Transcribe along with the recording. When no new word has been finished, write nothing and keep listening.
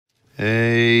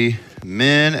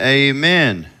Amen,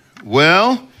 amen.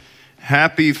 Well,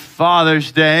 happy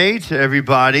Father's Day to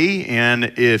everybody.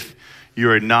 And if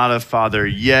you are not a father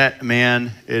yet,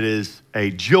 man, it is a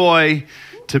joy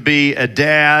to be a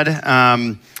dad.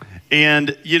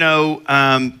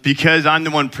 Because I'm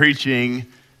the one preaching,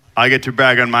 I get to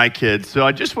brag on my kids. So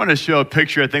I just want to show a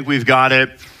picture. I think we've got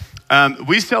it.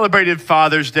 We celebrated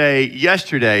Father's Day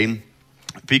yesterday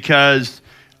because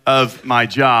of my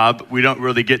job. We don't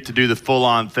really get to do the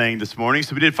full-on thing this morning.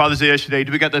 So we did Father's Day yesterday.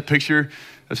 Do we got that picture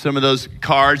of some of those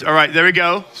cards? All right, there we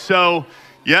go. So,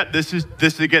 yeah, this is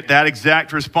to get that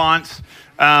exact response.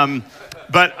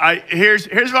 But here's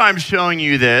why I'm showing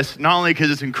you this. Not only because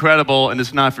it's incredible and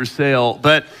it's not for sale,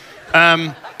 but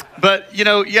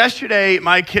yesterday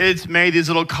my kids made these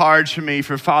little cards for me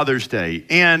for Father's Day.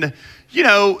 And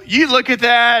you look at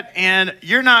that and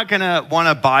you're not going to want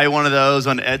to buy one of those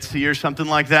on Etsy or something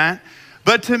like that.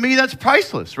 But to me, that's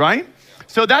priceless, right?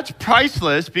 So that's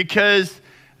priceless because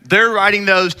they're writing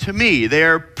those to me. They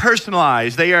are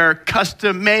personalized. They are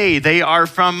custom made. They are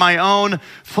from my own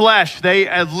flesh. They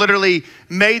have literally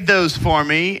made those for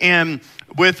me. And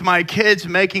with my kids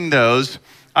making those,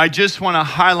 I just want to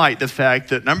highlight the fact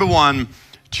that, number one,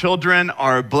 children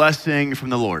are a blessing from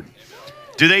the Lord.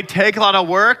 Do they take a lot of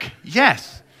work?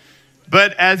 Yes.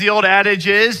 But as the old adage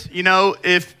is,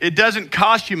 if it doesn't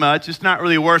cost you much, it's not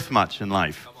really worth much in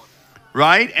life,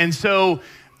 right? And so,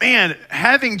 man,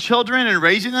 having children and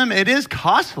raising them, it is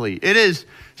costly. It is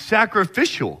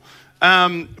sacrificial.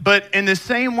 But in the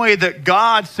same way that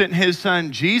God sent his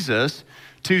son Jesus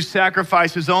to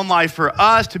sacrifice his own life for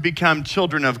us to become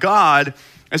children of God,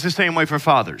 it's the same way for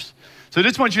fathers. So I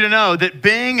just want you to know that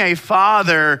being a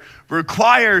father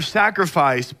requires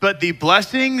sacrifice, but the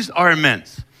blessings are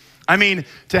immense. I mean,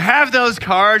 to have those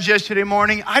cards yesterday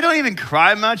morning, I don't even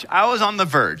cry much. I was on the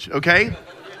verge, okay?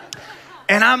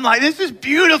 And I'm like, this is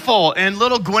beautiful. And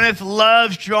little Gwyneth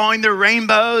loves drawing the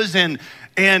rainbows, and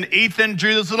Ethan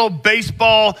drew this little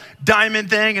baseball diamond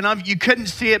thing, and you couldn't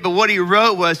see it, but what he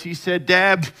wrote was, he said,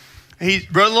 Dad, he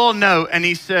wrote a little note, and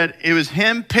he said it was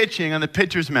him pitching on the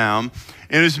pitcher's mound.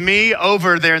 It was me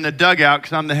over there in the dugout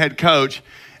because I'm the head coach.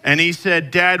 And he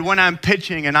said, Dad, when I'm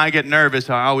pitching and I get nervous,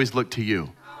 I always look to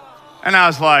you. And I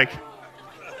was like,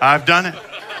 I've done it.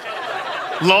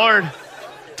 Lord,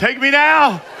 take me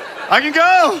now. I can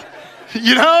go.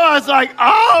 I was like,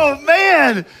 oh,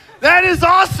 man, that is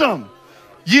awesome.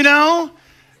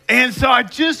 And so I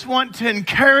just want to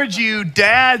encourage you,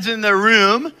 dads in the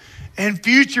room, and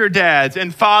future dads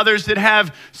and fathers that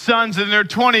have sons in their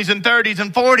 20s and 30s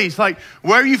and 40s, like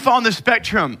where you fall on the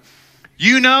spectrum.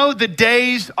 The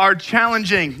days are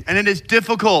challenging and it is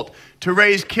difficult to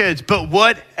raise kids, but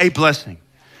what a blessing.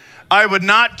 I would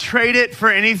not trade it for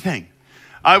anything.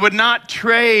 I would not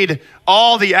trade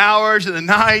all the hours and the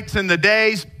nights and the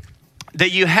days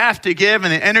that you have to give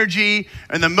and the energy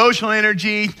and the emotional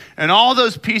energy and all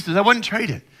those pieces. I wouldn't trade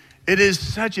it. It is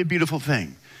such a beautiful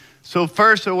thing. So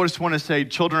first, I just want to say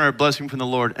children are a blessing from the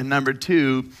Lord. And number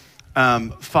two,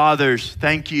 fathers,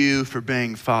 thank you for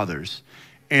being fathers.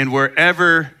 And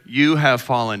wherever you have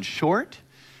fallen short,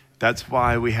 that's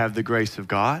why we have the grace of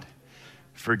God.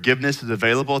 Forgiveness is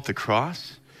available at the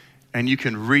cross, and you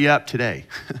can re-up today,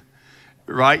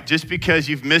 right? Just because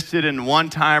you've missed it in one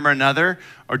time or another,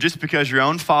 or just because your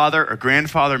own father or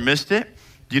grandfather missed it,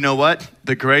 you know what?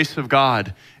 The grace of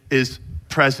God is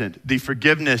present. The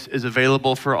forgiveness is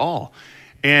available for all.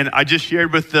 And I just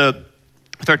shared with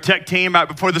our tech team right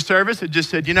before the service, it just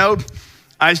said,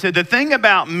 I said, the thing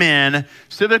about men,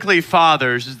 specifically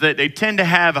fathers, is that they tend to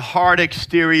have a hard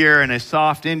exterior and a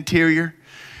soft interior.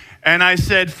 And I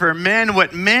said, for men,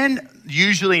 what men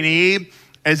usually need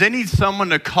is they need someone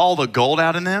to call the gold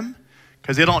out in them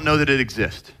because they don't know that it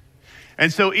exists.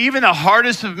 And so even the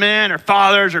hardest of men or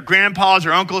fathers or grandpas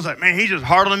or uncles, like, man, he's just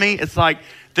hard on me. It's like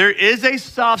there is a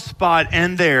soft spot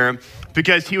in there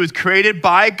because he was created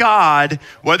by God.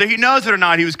 Whether he knows it or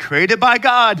not, he was created by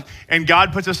God, and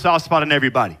God puts a soft spot in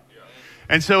everybody.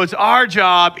 And so it's our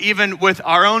job, even with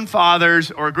our own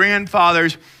fathers or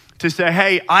grandfathers, to say,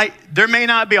 hey, there may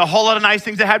not be a whole lot of nice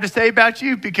things I have to say about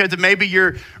you because of maybe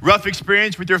your rough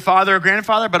experience with your father or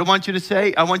grandfather, but I want you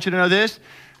to know this,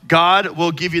 God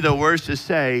will give you the words to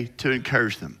say to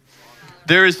encourage them.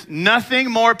 There is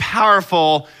nothing more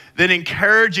powerful than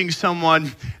encouraging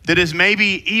someone that has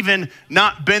maybe even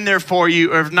not been there for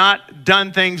you or have not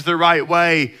done things the right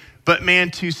way, but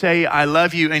man, to say, I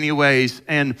love you anyways,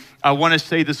 and I want to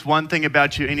say this one thing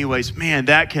about you anyways, man,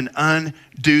 that can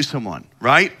undo someone,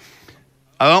 right?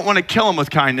 I don't want to kill them with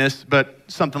kindness, but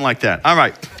something like that. All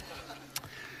right.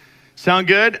 Sound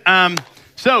good?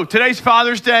 So today's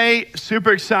Father's Day.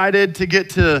 Super excited to get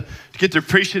to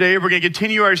preach today. We're going to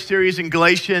continue our series in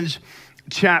Galatians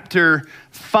chapter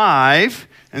 5.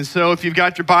 And so if you've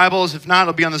got your Bibles, if not,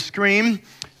 it'll be on the screen.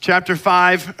 Chapter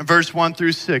 5, verse 1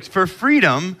 through 6. For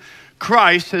freedom,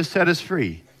 Christ has set us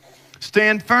free.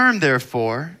 Stand firm,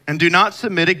 therefore, and do not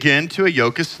submit again to a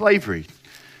yoke of slavery.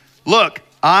 Look,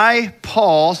 I,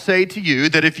 Paul, say to you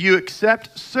that if you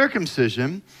accept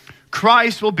circumcision,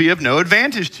 Christ will be of no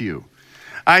advantage to you.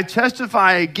 I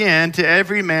testify again to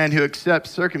every man who accepts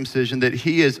circumcision that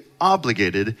he is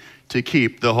obligated to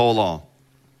keep the whole law.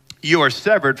 You are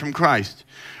severed from Christ.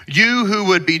 You who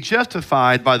would be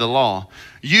justified by the law,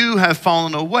 you have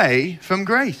fallen away from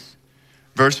grace.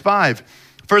 Verse 5,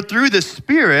 for through the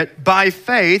Spirit, by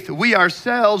faith, we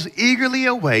ourselves eagerly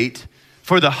await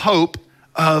for the hope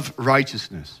of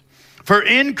righteousness. For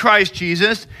in Christ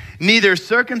Jesus, neither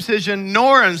circumcision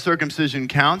nor uncircumcision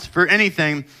counts for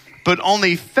anything, but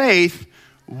only faith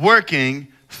working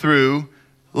through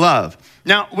love.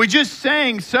 Now, we just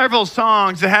sang several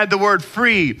songs that had the word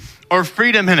free or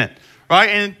freedom in it, right?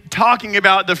 And talking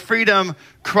about the freedom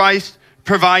Christ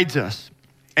provides us.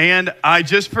 And I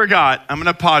just forgot, I'm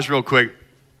gonna pause real quick.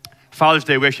 Father's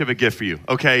Day, we actually have a gift for you,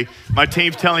 okay? My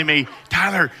team's telling me,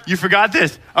 Tyler, you forgot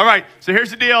this. All right, so here's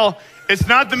the deal. It's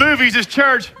not the movies, it's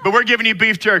church, but we're giving you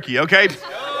beef jerky, okay?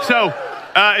 So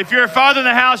if you're a father in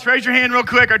the house, raise your hand real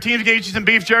quick. Our team's gonna get you some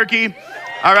beef jerky,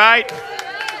 all right?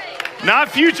 Not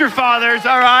future fathers,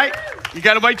 all right? You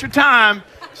gotta wait your time.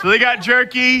 So they got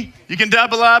jerky. You can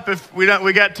double up if we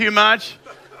got too much,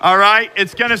 all right?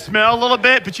 It's gonna smell a little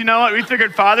bit, but you know what? We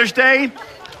figured Father's Day,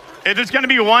 if there's gonna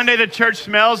be one day that church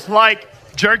smells like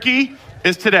jerky,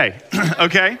 it's today,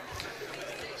 okay?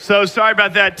 So sorry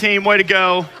about that, team, way to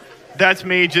go. That's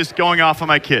me just going off on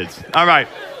my kids. All right,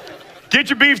 get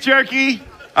your beef jerky.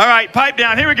 All right, pipe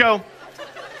down, here we go.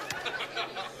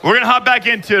 We're gonna hop back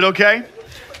into it, okay?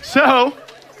 So,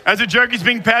 as the jerky's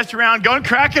being passed around, go and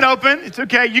crack it open. It's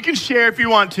okay, you can share if you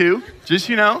want to. Just,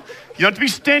 you don't have to be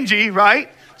stingy, right?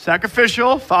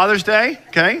 Sacrificial, Father's Day,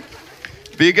 okay?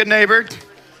 Be a good neighbor.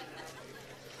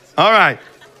 All right,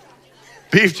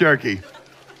 beef jerky.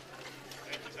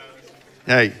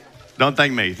 Hey, don't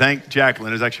thank me. Thank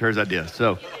Jacqueline. It was actually her idea.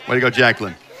 So, way to go,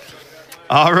 Jacqueline.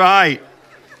 All right,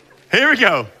 here we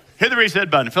go. Hit the reset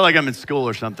button. I feel like I'm in school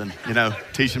or something,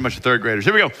 teaching a bunch of third graders.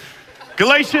 Here we go.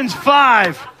 Galatians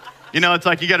 5. It's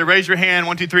like you got to raise your hand,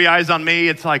 1, 2, 3, eyes on me.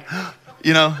 It's like,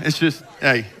 it's just,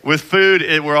 hey, with food,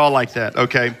 we're all like that,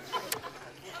 okay?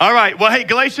 All right, well, hey,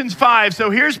 Galatians 5. So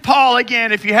here's Paul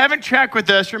again. If you haven't tracked with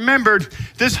us, remember,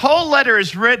 this whole letter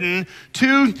is written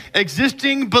to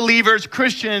existing believers,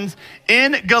 Christians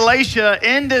in Galatia,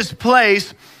 in this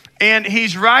place. And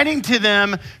he's writing to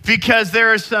them because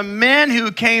there are some men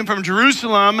who came from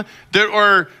Jerusalem that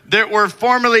were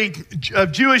formerly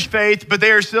of Jewish faith, but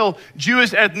they are still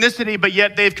Jewish ethnicity, but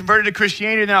yet they've converted to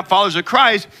Christianity, now followers of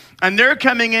Christ. And they're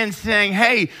coming in saying,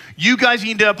 hey, you guys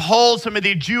need to uphold some of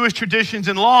the Jewish traditions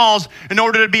and laws in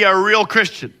order to be a real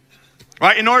Christian,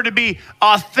 right? In order to be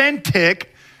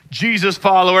authentic Jesus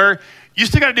follower, you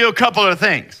still got to do a couple of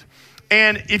things.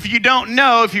 And if you don't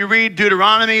know, if you read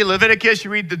Deuteronomy, Leviticus,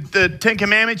 you read the Ten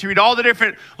Commandments, you read all the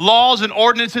different laws and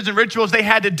ordinances and rituals they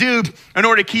had to do in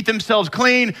order to keep themselves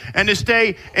clean and to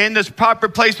stay in this proper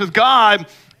place with God,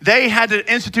 they had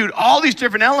to institute all these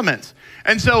different elements.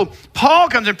 And so Paul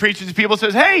comes and preaches to people and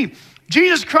says, hey,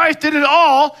 Jesus Christ did it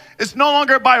all. It's no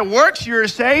longer by works you're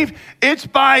saved. It's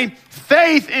by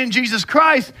faith in Jesus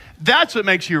Christ. That's what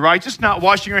makes you righteous, not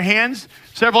washing your hands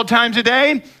several times a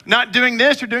day, not doing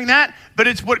this or doing that, but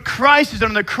it's what Christ has done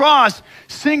on the cross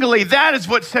singly. That is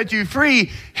what set you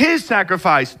free, his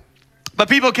sacrifice. But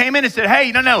people came in and said,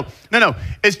 hey, no,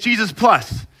 it's Jesus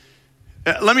plus.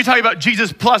 Let me tell you about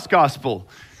Jesus plus gospel,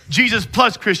 Jesus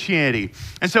plus Christianity.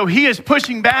 And so he is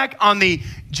pushing back on the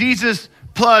Jesus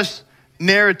plus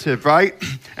narrative, right?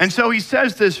 And so he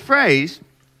says this phrase,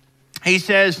 he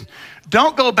says,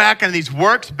 don't go back on these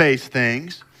works-based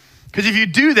things, because if you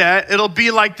do that, it'll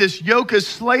be like this yoke of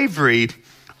slavery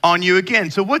on you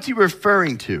again. So what's he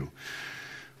referring to?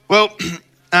 Well,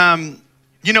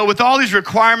 with all these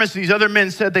requirements these other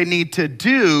men said they need to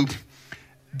do,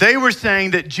 they were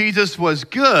saying that Jesus was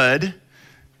good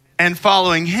and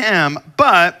following him,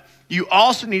 but you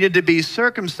also needed to be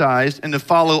circumcised and to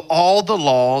follow all the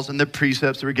laws and the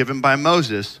precepts that were given by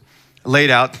Moses laid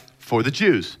out for the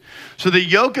Jews. So the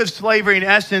yoke of slavery, in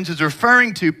essence, is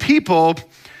referring to people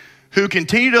who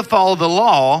continue to follow the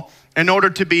law in order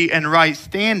to be in right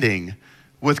standing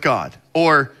with God,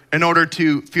 or in order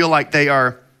to feel like they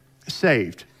are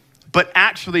saved. But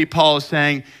actually, Paul is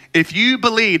saying, if you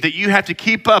believe that you have to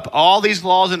keep up all these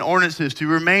laws and ordinances to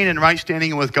remain in right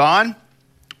standing with God,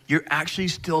 you're actually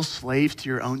still slaves to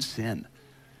your own sin.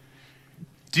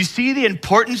 Do you see the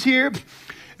importance here?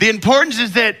 The importance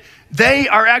is that they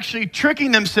are actually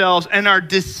tricking themselves and are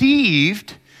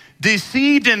deceived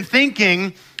in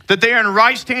thinking that they are in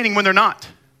right standing when they're not.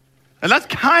 And that's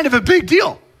kind of a big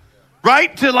deal,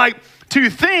 right? To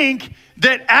think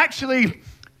that actually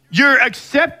you're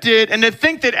accepted and to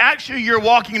think that actually you're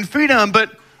walking in freedom,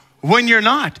 but when you're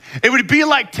not. It would be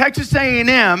like Texas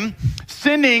A&M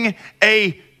sending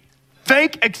a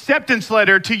fake acceptance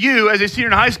letter to you as a senior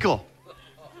in high school.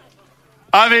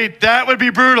 I mean, that would be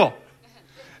brutal.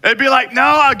 It'd be like,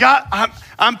 no,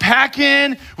 I'm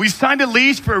packing. We signed a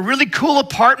lease for a really cool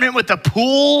apartment with a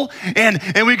pool, and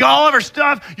we got all of our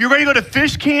stuff. You're ready to go to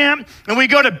fish camp, and we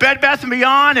go to Bed Bath &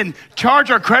 Beyond and charge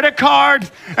our credit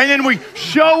cards, and then we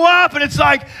show up, and it's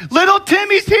like, little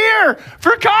Timmy's here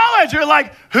for college. You're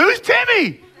like, who's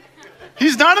Timmy?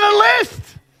 He's not on the list.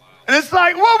 And it's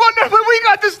like, well, no, but we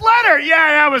got this letter.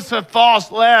 Yeah, that was a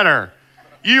false letter.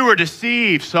 You were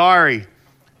deceived, sorry.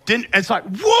 It's like,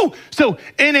 whoa. So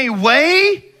in a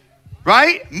way,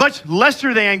 right, much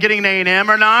lesser than getting an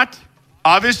A&M or not,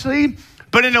 obviously,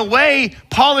 but in a way,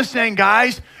 Paul is saying,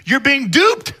 guys, you're being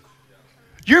duped.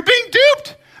 You're being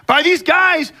duped by these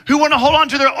guys who want to hold on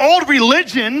to their old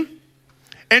religion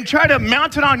and try to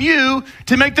mount it on you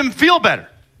to make them feel better.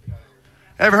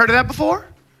 Ever heard of that before?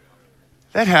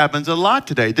 That happens a lot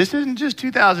today. This isn't just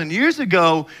 2,000 years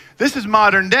ago. This is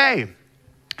modern day.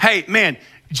 Hey, man,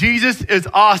 Jesus is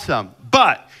awesome,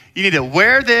 but you need to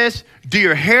wear this, do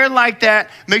your hair like that,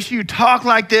 make sure you talk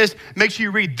like this, make sure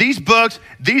you read these books,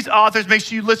 these authors, make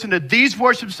sure you listen to these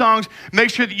worship songs, make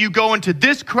sure that you go into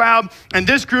this crowd and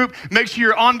this group, make sure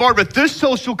you're on board with this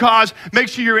social cause, make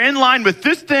sure you're in line with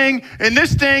this thing and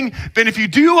this thing. But if you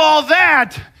do all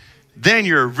that, then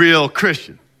you're a real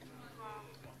Christian.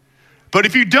 But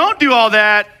if you don't do all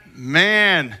that,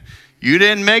 man, you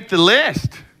didn't make the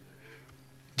list.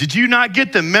 Did you not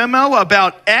get the memo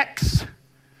about X?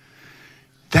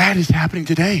 That is happening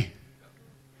today.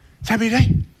 It's happening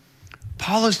today.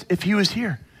 Paul, if he was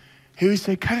here, he would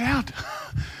say, cut it out.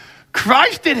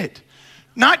 Christ did it.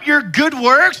 Not your good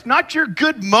works, not your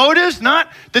good motives,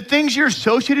 not the things you're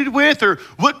associated with or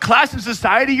what class in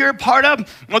society you're a part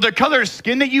of or the color of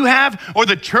skin that you have or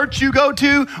the church you go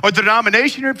to or the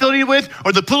denomination you're affiliated with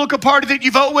or the political party that you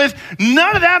vote with.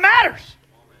 None of that matters.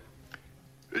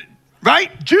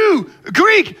 Right? Jew,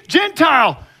 Greek,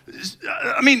 Gentile,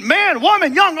 I mean, man,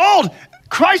 woman, young, old.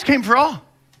 Christ came for all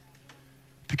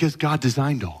because God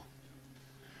designed all.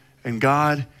 And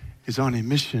God is on a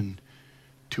mission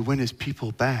to win his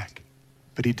people back.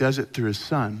 But he does it through his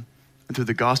son and through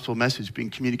the gospel message being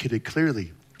communicated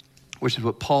clearly, which is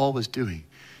what Paul was doing,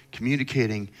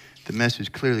 communicating the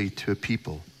message clearly to a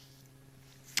people.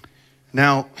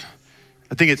 Now,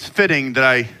 I think it's fitting that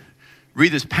I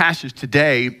read this passage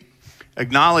today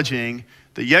acknowledging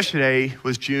that yesterday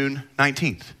was June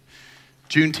 19th,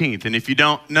 Juneteenth. And if you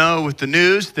don't know with the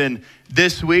news, then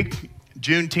this week,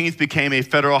 Juneteenth became a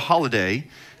federal holiday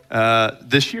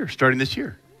this year, starting this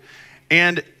year.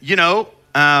 And, you know,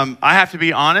 I have to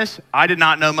be honest, I did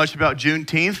not know much about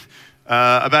Juneteenth.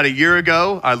 About a year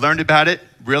ago, I learned about it,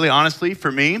 really honestly,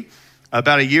 for me,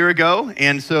 about a year ago.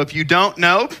 And so if you don't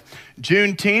know,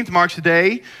 Juneteenth marks the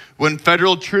day when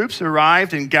federal troops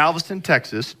arrived in Galveston,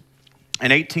 Texas, in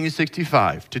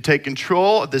 1865 to take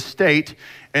control of the state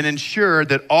and ensure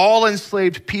that all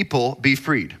enslaved people be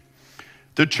freed.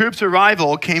 The troops'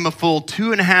 arrival came a full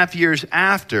 2.5 years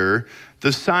after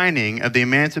the signing of the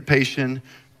Emancipation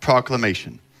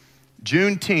Proclamation.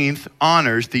 Juneteenth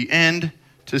honors the end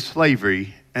to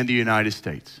slavery in the United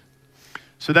States.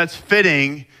 So that's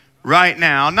fitting right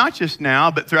now, not just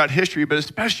now, but throughout history, but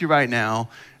especially right now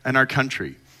in our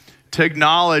country, to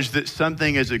acknowledge that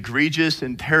something as egregious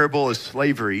and terrible as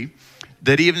slavery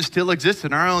that even still exists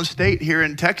in our own state here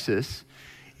in Texas,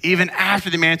 even after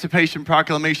the Emancipation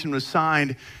Proclamation was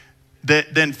signed,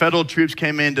 that then federal troops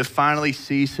came in to finally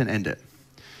cease and end it.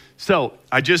 So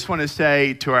I just want to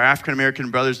say to our African-American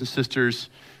brothers and sisters,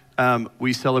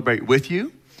 we celebrate with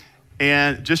you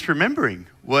and just remembering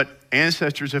what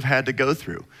ancestors have had to go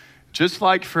through. Just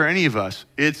like for any of us,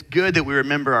 it's good that we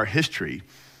remember our history,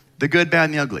 the good, bad,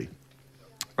 and the ugly.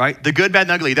 Right? The good, bad,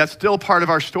 and ugly, that's still part of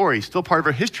our story, still part of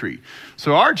our history.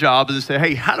 So our job is to say,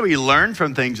 hey, how do we learn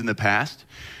from things in the past?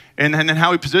 and then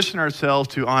how we position ourselves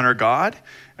to honor God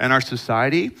and our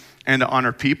society and to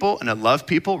honor people and to love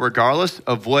people regardless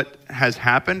of what has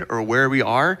happened or where we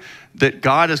are, that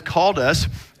God has called us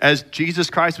as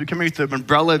Jesus Christ, we come underneath the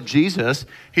umbrella of Jesus,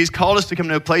 he's called us to come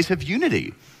to a place of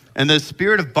unity and the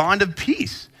spirit of bond of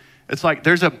peace. It's like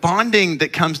there's a bonding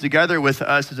that comes together with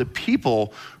us as a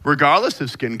people, regardless of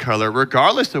skin color,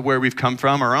 regardless of where we've come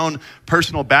from, our own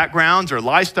personal backgrounds or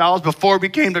lifestyles. Before we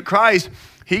came to Christ,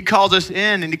 he calls us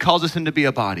in, and he calls us in to be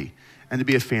a body and to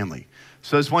be a family.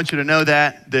 So I just want you to know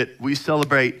that we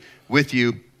celebrate with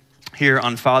you here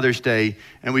on Father's Day,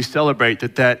 and we celebrate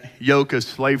that yoke of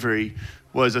slavery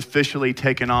was officially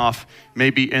taken off,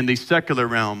 maybe in the secular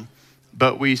realm,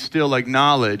 but we still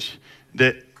acknowledge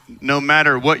that no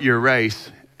matter what your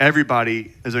race,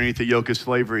 everybody is underneath the yoke of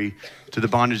slavery to the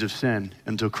bondage of sin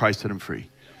until Christ set them free.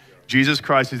 Jesus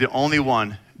Christ is the only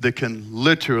one that can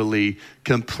literally,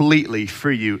 completely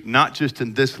free you, not just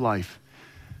in this life,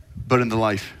 but in the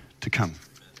life to come.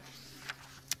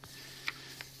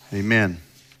 Amen.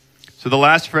 So the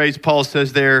last phrase Paul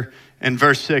says there in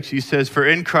verse 6, he says, "For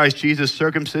in Christ Jesus,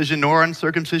 circumcision nor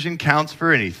uncircumcision counts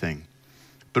for anything,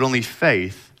 but only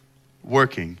faith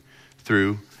working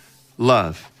through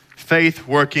love." Faith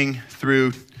working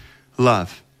through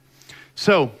love.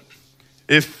 So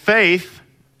if faith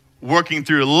working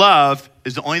through love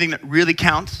is the only thing that really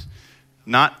counts,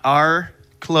 not our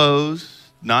clothes,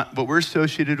 not what we're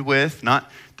associated with,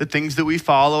 not the things that we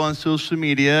follow on social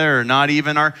media, or not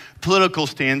even our political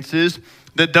stances,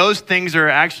 that those things are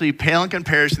actually pale in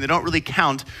comparison. They don't really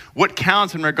count. What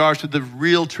counts in regards to the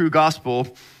real true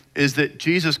gospel is that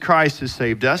Jesus Christ has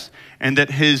saved us, and that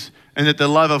the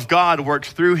love of God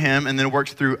works through him and then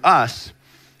works through us.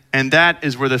 And that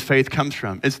is where the faith comes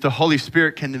from. It's the Holy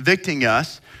Spirit convicting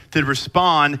us to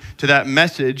respond to that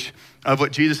message of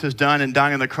what Jesus has done and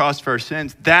dying on the cross for our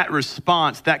sins. That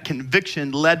response, that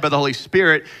conviction led by the Holy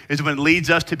Spirit is when it leads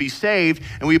us to be saved,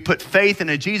 and we put faith in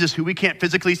a Jesus who we can't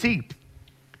physically see.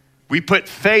 We put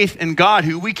faith in God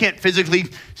who we can't physically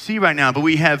see right now, but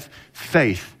we have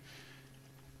faith.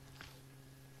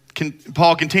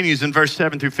 Paul continues in verse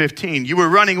 7 through 15. "You were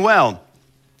running well.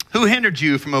 Who hindered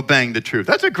you from obeying the truth?"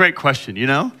 That's a great question, you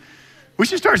know? We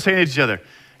should start saying it to each other.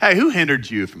 Hey, who hindered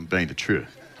you from obeying the truth?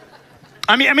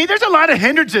 I mean, there's a lot of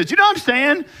hindrances. You know what I'm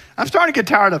saying? I'm starting to get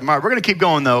tired of them. All right, we're going to keep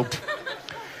going, though.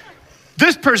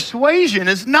 "This persuasion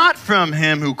is not from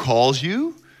him who calls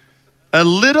you. A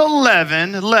little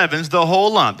leaven leavens the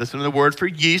whole lump." That's another word for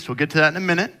yeast. We'll get to that in a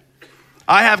minute.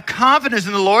 "I have confidence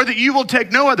in the Lord that you will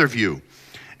take no other view.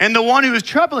 And the one who is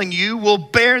troubling you will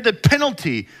bear the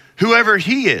penalty, whoever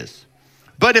he is.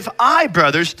 But if I,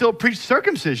 brothers, still preach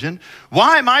circumcision,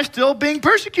 why am I still being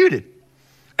persecuted?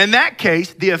 In that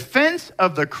case, the offense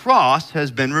of the cross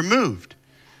has been removed."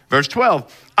 Verse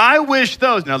 12, "I wish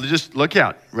those," now just look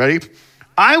out, ready?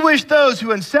 "I wish those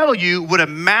who unsettle you would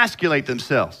emasculate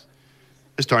themselves."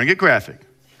 It's starting to get graphic.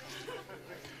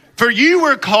 "For you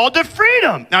were called to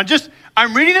freedom." Now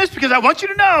I'm reading this because I want you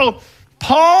to know,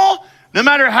 Paul, no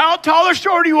matter how tall or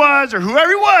short he was or whoever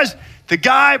he was, the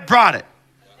guy brought it.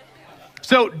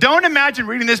 So don't imagine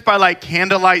reading this by like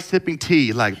candlelight sipping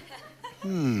tea, like,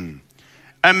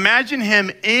 Imagine him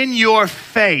in your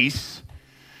face,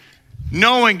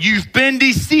 knowing you've been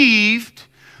deceived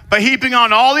by heaping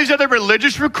on all these other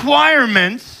religious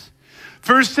requirements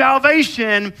for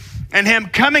salvation, and him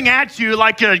coming at you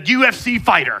like a UFC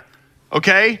fighter,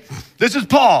 okay? This is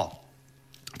Paul.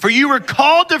 "For you were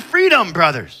called to freedom,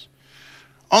 brothers.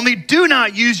 Only do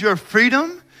not use your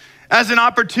freedom as an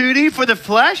opportunity for the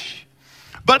flesh,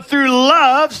 but through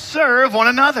love serve one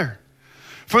another.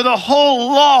 For the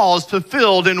whole law is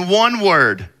fulfilled in one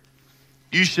word: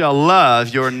 you shall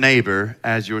love your neighbor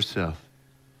as yourself.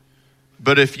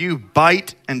 But if you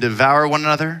bite and devour one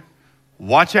another,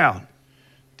 watch out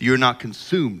that you're not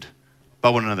consumed by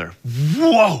one another."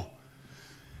 Whoa.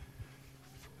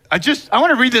 I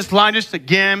want to read this line just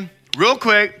again, real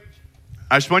quick.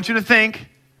 I just want you to think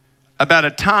about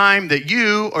a time that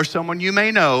you or someone you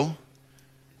may know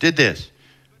did this.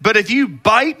 "But if you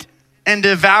bite and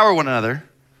devour one another,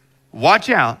 watch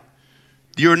out,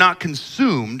 you're not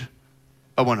consumed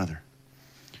by one another."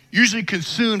 Usually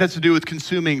consumed has to do with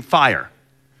consuming fire.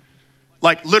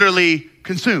 Like literally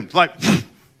consumed, like. So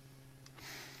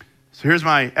here's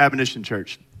my admonition,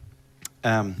 church.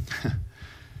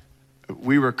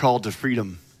 We were called to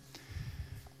freedom.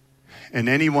 And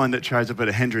anyone that tries to put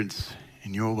a hindrance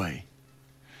in your way,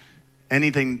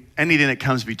 anything that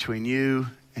comes between you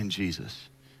and Jesus,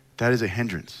 that is a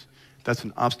hindrance. That's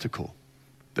an obstacle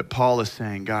that Paul is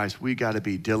saying, guys, we got to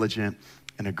be diligent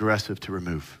and aggressive to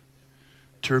remove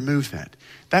that.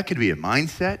 That could be a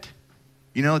mindset.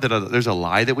 You know, that there's a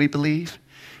lie that we believe.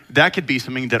 That could be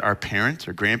something that our parents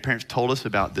or grandparents told us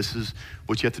about. This is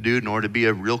what you have to do in order to be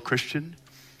a real Christian.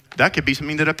 That could be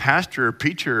something that a pastor or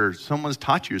preacher or someone's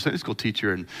taught you, a Sunday school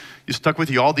teacher, and you stuck with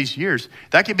you all these years.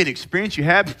 That could be an experience you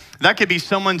had. That could be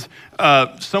someone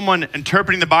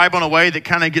interpreting the Bible in a way that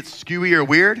kind of gets skewy or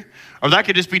weird. Or that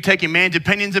could just be taking man's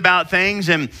opinions about things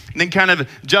and then kind of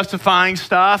justifying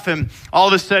stuff. And all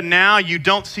of a sudden now you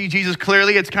don't see Jesus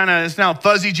clearly. It's now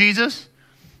fuzzy Jesus.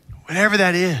 Whatever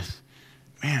that is,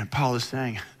 man, Paul is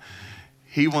saying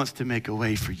he wants to make a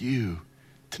way for you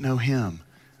to know him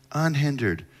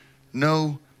unhindered.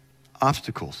 No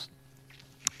obstacles.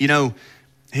 You know,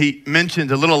 he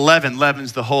mentioned a little leaven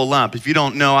leavens the whole lump. If you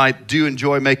don't know, I do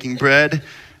enjoy making bread.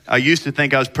 I used to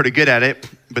think I was pretty good at it,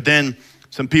 but then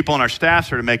some people on our staff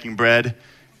started making bread,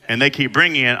 and they keep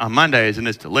bringing it on Mondays, and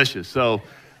it's delicious. So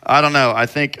I don't know. I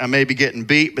think I may be getting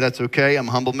beat, but that's okay. I'm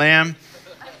a humble man.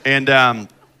 And,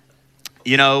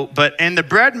 you know, but in the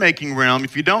bread making realm,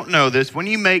 if you don't know this, when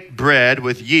you make bread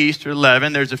with yeast or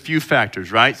leaven, there's a few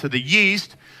factors, right? So the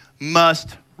yeast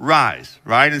must rise,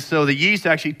 right? And so the yeast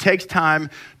actually takes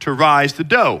time to rise the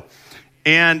dough.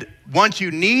 And once you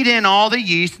knead in all the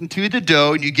yeast into the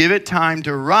dough and you give it time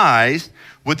to rise,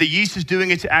 what the yeast is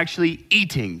doing, it's actually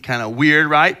eating. Kind of weird,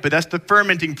 right? But that's the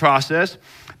fermenting process.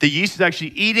 The yeast is actually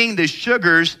eating the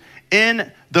sugars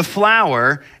in the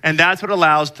flour, and that's what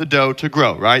allows the dough to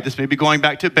grow, right? This may be going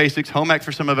back to basics, home ec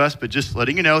for some of us, but just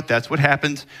letting you know that's what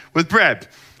happens with bread.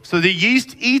 So the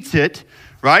yeast eats it,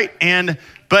 right?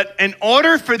 But in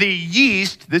order for the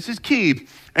yeast, this is key,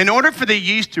 in order for the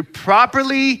yeast to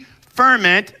properly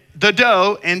ferment the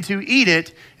dough and to eat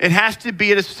it, it has to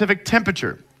be at a specific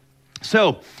temperature.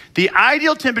 So the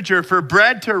ideal temperature for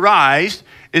bread to rise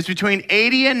is between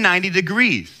 80 and 90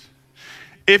 degrees.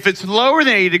 If it's lower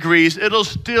than 80 degrees, it'll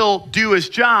still do its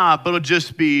job, but it'll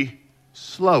just be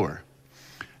slower.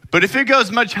 But if it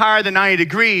goes much higher than 90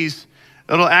 degrees,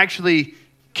 it'll actually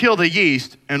kill the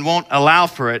yeast and won't allow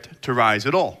for it to rise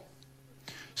at all.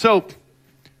 So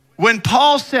when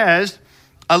Paul says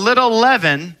a little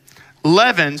leaven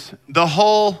leavens the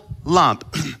whole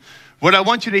lump, what I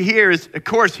want you to hear is, of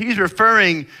course, he's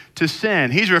referring to sin.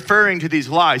 He's referring to these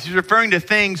lies. He's referring to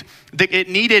things that get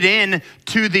kneaded in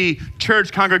to the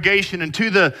church congregation and to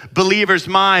the believer's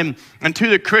mind and to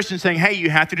the Christian saying, hey,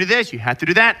 you have to do this, you have to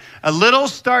do that. A little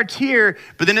starts here,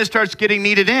 but then it starts getting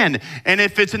kneaded in. And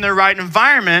if it's in the right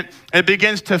environment, it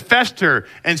begins to fester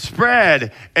and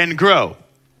spread and grow.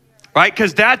 Right?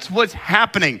 Because that's what's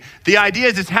happening. The idea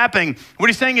is it's happening. What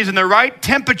he's saying is in the right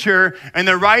temperature and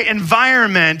the right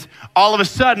environment, all of a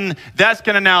sudden, that's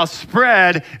going to now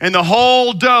spread and the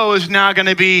whole dough is now going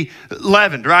to be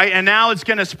leavened, right? And now it's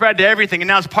going to spread to everything and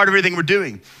now it's part of everything we're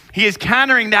doing. He is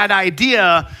countering that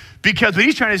idea because what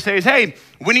he's trying to say is, hey,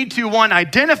 we need to, one,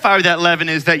 identify where that leaven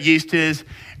is, that yeast is,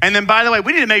 and then, by the way,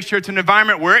 we need to make sure it's an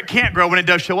environment where it can't grow when it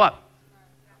does show up.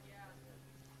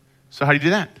 So how do you do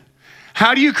that?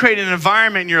 How do you create an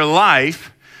environment in your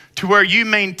life to where you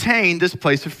maintain this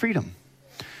place of freedom?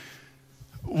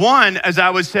 One, as I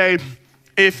would say,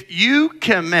 if you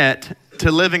commit to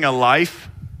living a life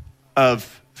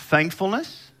of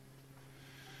thankfulness,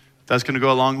 that's going to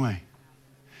go a long way.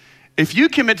 If you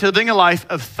commit to living a life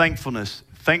of thankfulness,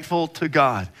 thankful to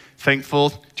God, thankful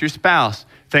to your spouse,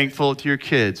 thankful to your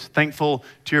kids, thankful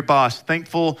to your boss,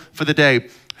 thankful for the day,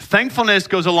 thankfulness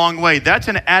goes a long way. That's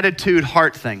an attitude,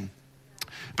 heart thing.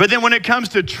 But then when it comes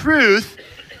to truth,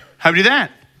 how do you do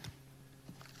that?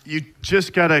 You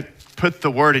just got to put the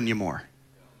word in you more.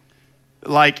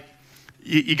 Like,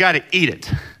 you got to eat it.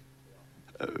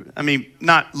 I mean,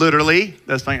 not literally.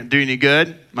 That's not going to do any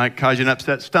good. Might cause you an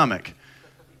upset stomach.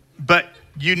 But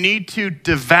you need to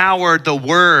devour the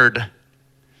word.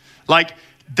 Like,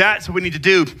 that's what we need to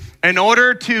do. In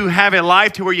order to have a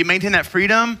life to where you maintain that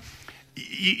freedom,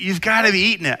 you've got to be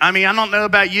eating it. I mean, I don't know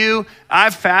about you.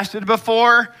 I've fasted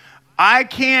before. I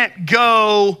can't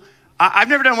go. I've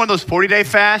never done one of those 40-day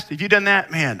fasts. Have you done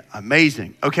that? Man,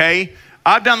 amazing. Okay.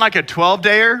 I've done like a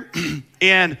 12-dayer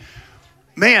and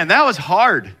man, that was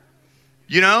hard.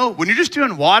 You know, when you're just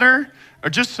doing water or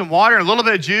just some water and a little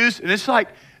bit of juice, and it's like,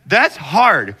 that's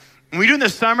hard. When we do it in the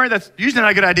summer, that's usually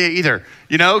not a good idea either.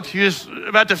 You know, you're just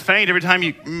about to faint every time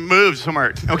you move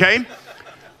somewhere. Okay.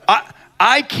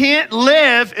 I can't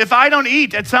live if I don't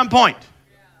eat at some point.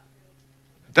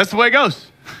 That's the way it goes.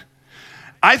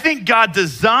 I think God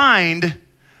designed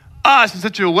us in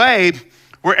such a way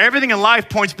where everything in life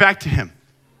points back to him.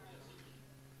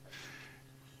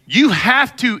 You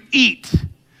have to eat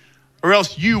or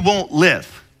else you won't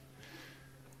live.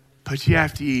 But you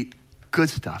have to eat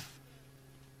good stuff,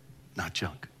 not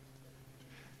junk.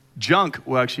 Junk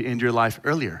will actually end your life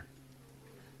earlier.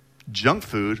 Junk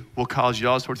food will cause you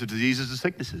all sorts of diseases and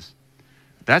sicknesses.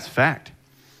 That's fact.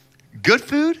 Good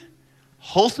food,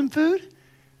 wholesome food,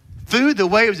 food the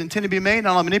way it was intended to be made,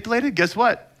 not all manipulated, guess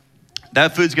what?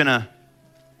 That food's gonna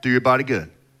do your body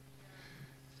good.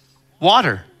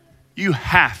 Water, you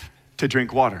have to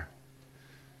drink water.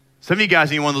 Some of you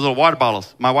guys need one of those little water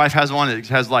bottles. My wife has one that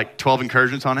has like 12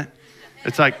 encouragements on it.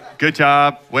 It's like, good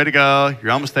job, way to go,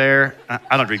 you're almost there.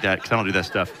 I don't drink that because I don't do that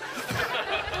stuff.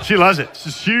 She loves it. It's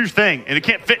this huge thing, and it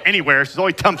can't fit anywhere, so it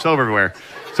always dumps over everywhere.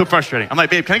 So frustrating. I'm like,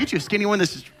 babe, can I get you a skinny one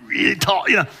that's just really tall,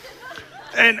 you know?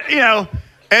 And, you know,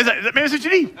 maybe that's what you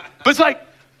need. But it's like,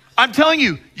 I'm telling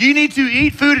you, you need to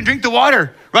eat food and drink the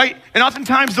water, right? And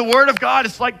oftentimes the word of God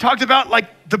is like talked about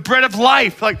like the bread of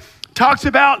life, like talks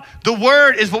about the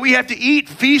word is what we have to eat,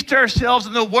 feast ourselves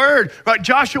in the word, right?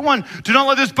 Joshua 1, do not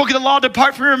let this book of the law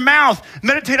depart from your mouth.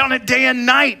 Meditate on it day and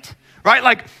night, right?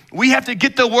 Like we have to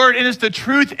get the word in us, the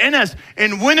truth in us.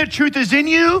 And when the truth is in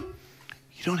you,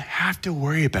 you don't have to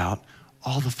worry about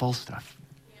all the false stuff.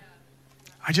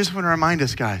 I just want to remind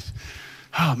us, guys,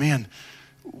 oh man,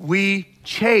 we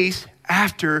chase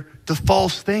after the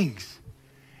false things.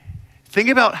 Think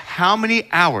about how many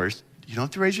hours, you don't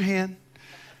have to raise your hand.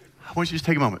 I want you to just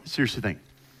take a moment, seriously think.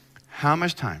 How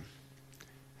much time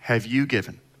have you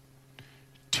given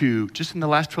to, just in the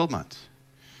last 12 months,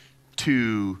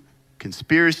 to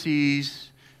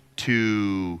conspiracies,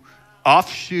 to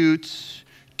offshoots,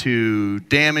 to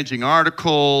damaging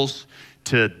articles,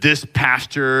 to this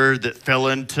pastor that fell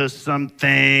into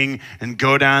something and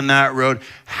go down that road?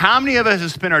 How many of us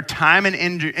have spent our time and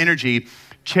energy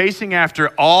chasing after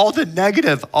all the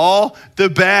negative, all the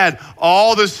bad,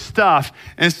 all the stuff,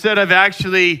 instead of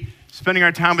actually spending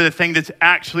our time with the thing that's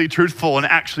actually truthful and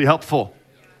actually helpful?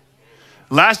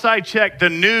 Last I checked, the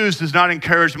news does not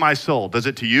encourage my soul. Does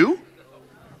it to you?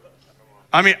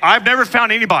 I mean, I've never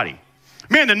found anybody.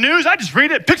 Man, the news, I just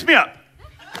read it, it picks me up.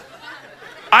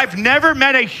 I've never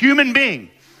met a human being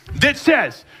that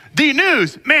says, the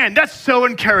news, man, that's so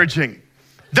encouraging.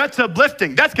 That's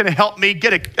uplifting. That's gonna help me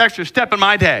get an extra step in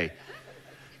my day.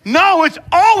 No, it's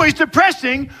always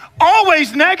depressing,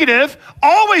 always negative,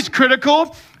 always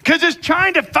critical, because it's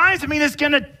trying to find something that's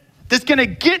gonna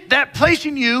get that place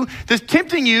in you, that's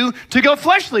tempting you to go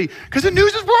fleshly, because the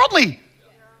news is worldly.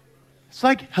 It's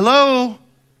like, hello.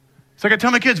 It's like I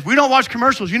tell my kids, we don't watch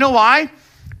commercials. You know why?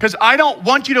 Because I don't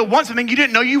want you to want something you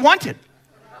didn't know you wanted.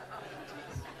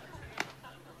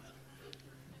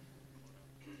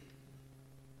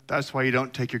 That's why you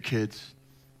don't take your kids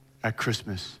at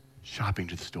Christmas shopping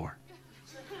to the store.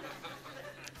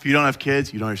 If you don't have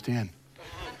kids, you don't understand.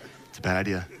 It's a bad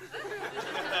idea.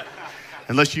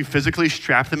 Unless you physically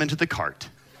strap them into the cart.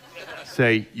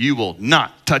 Say, you will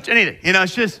not touch anything. You know,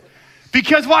 it's just,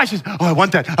 because why? She says, oh, I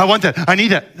want that, I need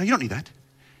that. No, you don't need that.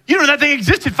 You know that thing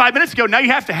existed 5 minutes ago, now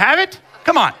you have to have it?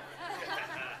 Come on.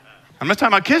 I'm not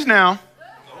talking about kids now.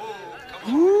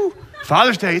 Ooh,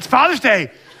 Father's Day, it's Father's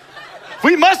Day.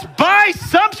 We must buy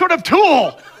some sort of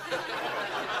tool.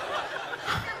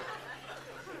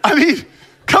 I mean,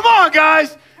 come on,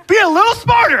 guys. Be a little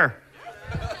smarter.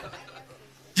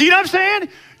 Do you know what I'm saying?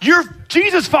 You're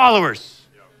Jesus followers.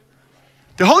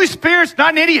 The Holy Spirit's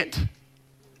not an idiot.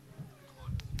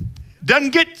 Doesn't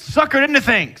get suckered into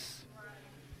things.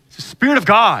 It's the Spirit of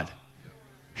God.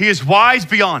 He is wise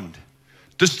beyond,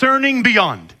 discerning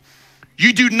beyond.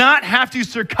 You do not have to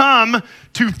succumb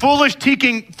to foolish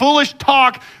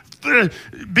talk,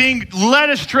 being led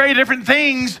astray to different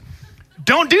things.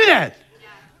 Don't do that.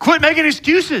 Quit making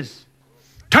excuses.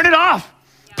 Turn it off.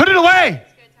 Put it away.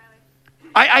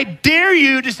 I dare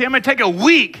you to say, I'm going to take a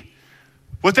week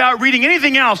without reading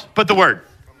anything else but the Word.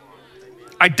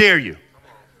 I dare you.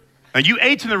 Now, you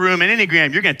eights in the room in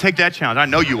Enneagram, you're going to take that challenge. I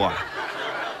know you are.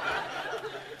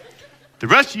 The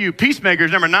rest of you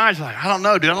peacemakers, number 9, is like, I don't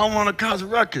know, dude. I don't want to cause a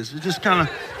ruckus. It's just kind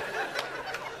of,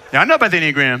 yeah, I know about the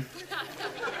Enneagram.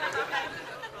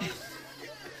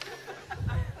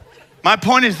 My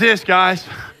point is this, guys.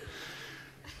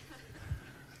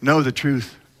 Know the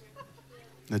truth.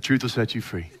 The truth will set you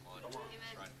free.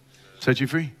 Set you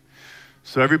free.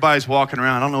 So everybody's walking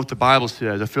around. I don't know what the Bible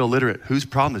says. I feel illiterate. Whose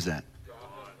problem is that?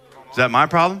 Is that my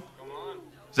problem?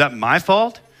 Is that my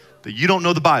fault that you don't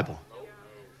know the Bible?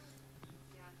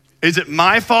 Is it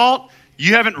my fault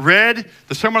you haven't read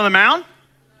the Sermon on the Mount?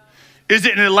 Is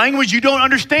it in a language you don't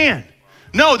understand?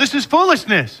 No, this is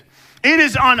foolishness. It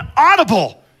is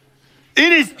unaudible.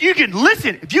 It is, you can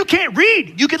listen. If you can't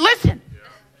read, you can listen.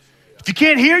 If you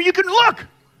can't hear, you can look.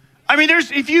 I mean,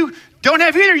 if you don't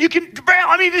have either, you can,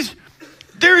 I mean,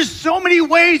 there's so many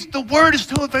ways the Word is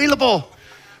still available.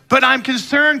 but I'm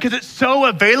concerned because it's so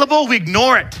available, we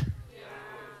ignore it.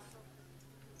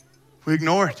 We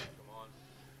ignore it.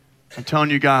 I'm telling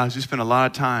you guys, we spend a lot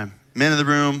of time. Men in the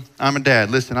room, I'm a dad.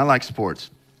 Listen, I like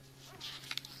sports.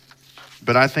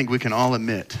 But I think we can all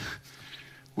admit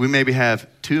we maybe have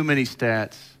too many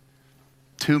stats,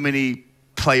 too many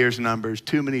players' numbers,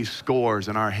 too many scores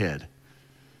in our head.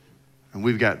 And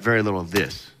we've got very little of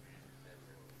this.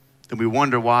 And we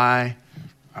wonder why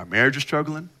our marriage is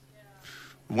struggling.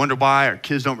 We wonder why our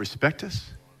kids don't respect us.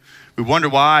 We wonder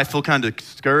why I feel kind of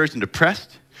discouraged and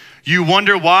depressed. You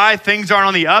wonder why things aren't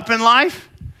on the up in life?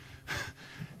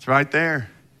 It's right there.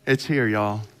 It's here,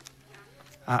 y'all.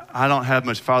 I don't have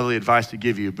much fatherly advice to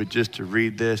give you, but just to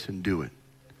read this and do it.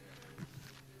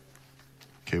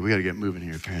 Okay, we got to get moving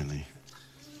here, apparently.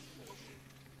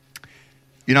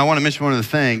 You know, I want to mention one other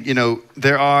thing. You know,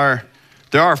 there are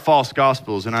false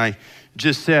gospels, and I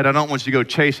just said I don't want you to go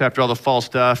chase after all the false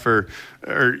stuff, or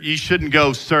you shouldn't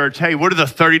go search, hey, what are the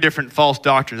 30 different false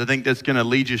doctrines? I think that's going to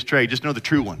lead you astray. Just know the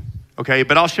true one, okay?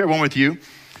 But I'll share one with you.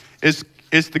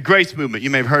 It's the grace movement. You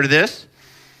may have heard of this.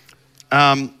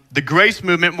 The grace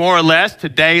movement, more or less,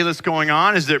 today that's going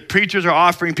on is that preachers are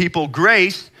offering people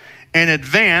grace in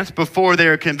advance before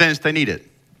they're convinced they need it.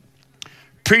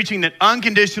 Preaching that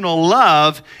unconditional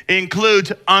love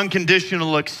includes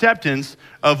unconditional acceptance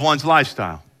of one's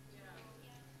lifestyle.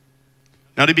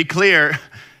 Now, to be clear,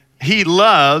 he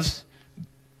loves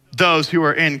those who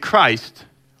are in Christ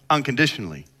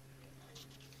unconditionally.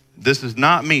 This does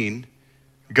not mean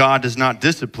God does not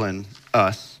discipline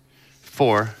us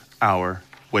for our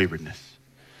waywardness.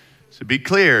 So be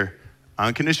clear,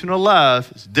 unconditional love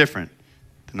is different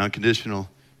than unconditional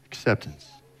acceptance.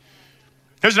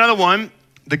 Here's another one,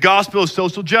 the gospel of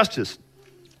social justice.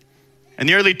 In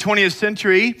the early 20th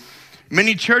century,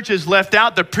 many churches left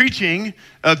out the preaching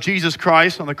of Jesus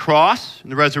Christ on the cross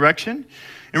and the resurrection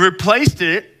and replaced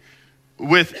it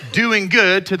with doing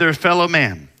good to their fellow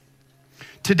man.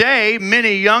 Today,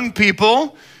 many young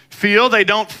people feel they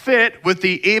don't fit with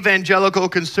the evangelical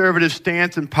conservative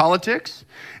stance in politics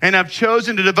and have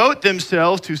chosen to devote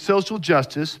themselves to social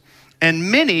justice, and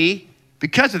many,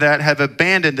 because of that, have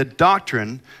abandoned the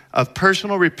doctrine of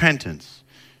personal repentance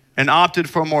and opted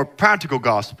for a more practical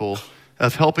gospel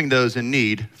of helping those in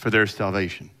need for their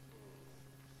salvation.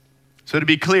 So to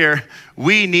be clear,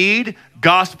 we need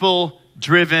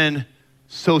gospel-driven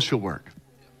social work.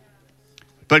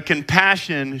 But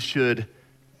compassion should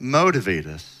motivate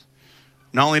us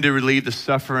not only to relieve the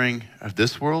suffering of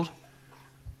this world,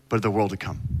 but of the world to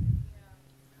come.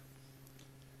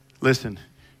 Listen,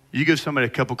 you give somebody a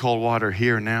cup of cold water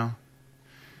here and now,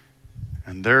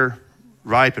 and they're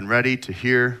ripe and ready to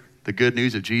hear the good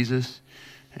news of Jesus,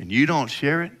 and you don't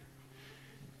share it,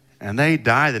 and they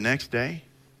die the next day,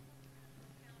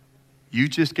 you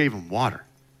just gave them water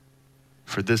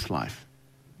for this life,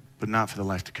 but not for the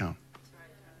life to come.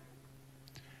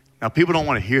 Now, people don't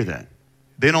want to hear that.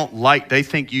 They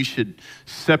think you should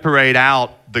separate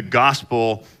out the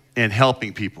gospel and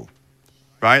helping people,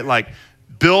 right? Like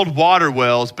build water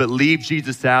wells, but leave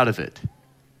Jesus out of it.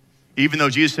 Even though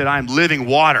Jesus said, I am living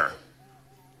water,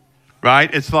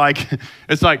 right? It's like,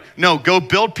 no, go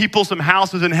build people some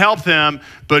houses and help them,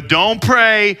 but don't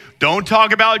pray, don't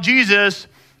talk about Jesus.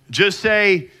 Just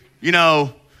say, you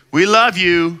know, we love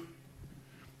you.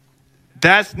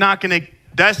 That's not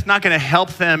gonna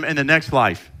help them in the next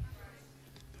life.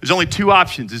 There's only two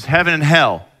options, it's heaven and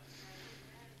hell.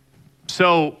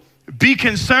 So be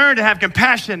concerned to have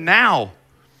compassion now,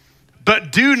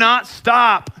 but do not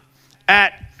stop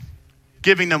at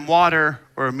giving them water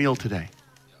or a meal today.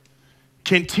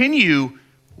 Continue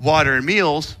water and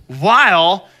meals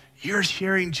while you're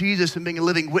sharing Jesus and being a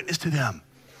living witness to them.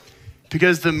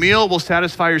 Because the meal will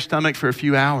satisfy your stomach for a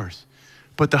few hours,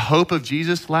 but the hope of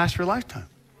Jesus lasts for a lifetime.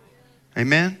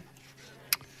 Amen?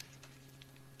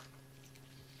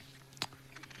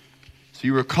 So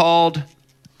you were called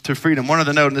to freedom. One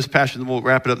other note in this passage, and we'll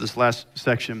wrap it up this last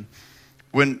section.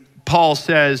 When Paul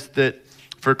says that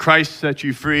for Christ set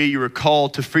you free, you were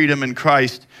called to freedom in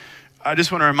Christ, I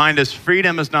just want to remind us,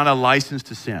 freedom is not a license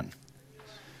to sin.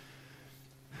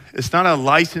 It's not a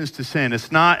license to sin.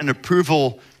 It's not an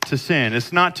approval to sin.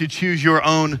 It's not to choose your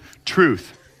own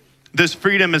truth. This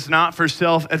freedom is not for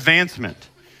self-advancement,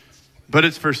 but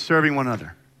it's for serving one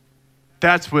another.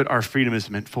 That's what our freedom is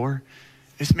meant for.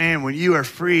 It's, man, when you are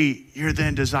free, you're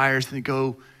then desires to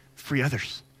go free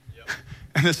others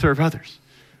and to serve others,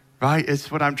 right? It's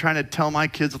what I'm trying to tell my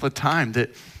kids all the time, that,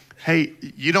 hey,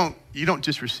 you don't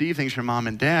just receive things from mom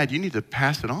and dad, you need to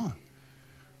pass it on.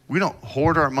 We don't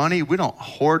hoard our money. We don't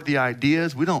hoard the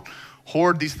ideas. We don't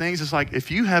hoard these things. It's like,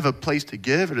 if you have a place to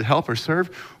give or to help or serve,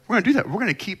 we're gonna do that. We're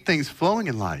gonna keep things flowing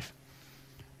in life.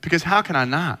 Because how can I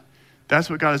not? That's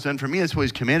what God has done for me. That's what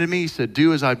he's commanded me. He said,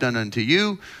 do as I've done unto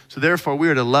you. So therefore, we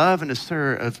are to love and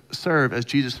to serve as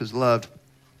Jesus has loved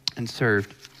and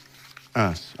served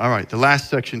us. All right, the last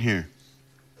section here.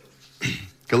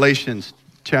 Galatians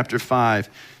chapter 5,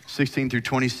 16 through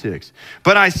 26.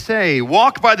 But I say,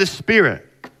 walk by the Spirit.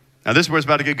 Now this is where it's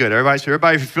about to get good.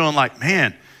 Everybody feeling like,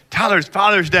 man, Tyler, it's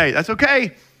Father's Day. That's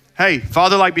okay. Hey,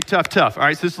 Father like be tough. All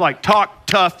right, so this is like talk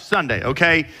tough Sunday,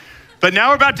 okay? But now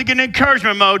we're about to get in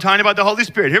encouragement mode, talking about the Holy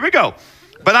Spirit. Here we go.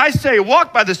 But I say,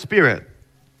 walk by the Spirit.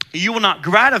 You will not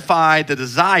gratify the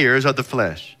desires of the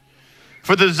flesh.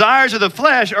 For the desires of the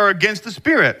flesh are against the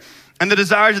Spirit, and the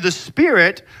desires of the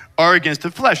Spirit are against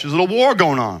the flesh. There's a little war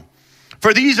going on.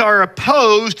 For these are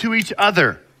opposed to each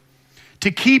other, to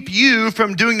keep you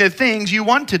from doing the things you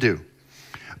want to do.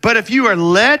 But if you are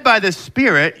led by the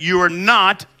Spirit, you are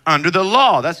not under the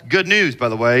law. That's good news, by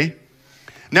the way.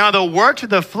 Now the works of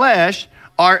the flesh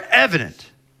are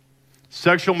evident: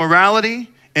 sexual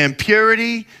morality,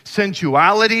 impurity,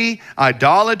 sensuality,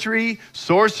 idolatry,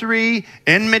 sorcery,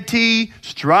 enmity,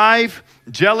 strife,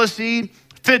 jealousy,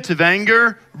 fits of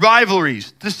anger,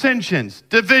 rivalries, dissensions,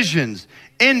 divisions,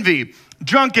 envy,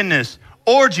 drunkenness,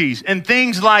 orgies, and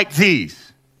things like these.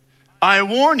 I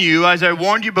warn you, as I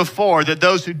warned you before, that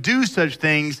those who do such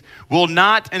things will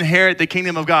not inherit the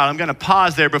kingdom of God. I'm going to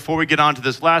pause there before we get on to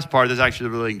this last part. This is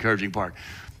actually the really encouraging part.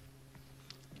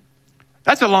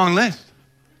 That's a long list.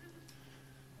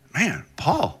 Man,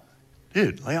 Paul,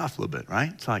 dude, lay off a little bit,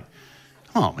 right? It's like,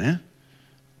 come on, man.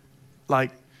 Like,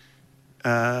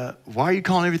 why are you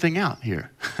calling everything out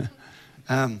here?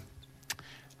 I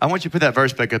want you to put that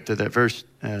verse back up there, that verse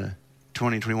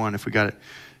 20, 21, if we got it.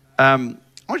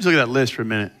 I want you to look at that list for a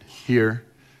minute here.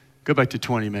 Go back to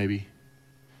 20 maybe.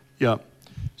 Yep.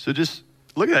 So just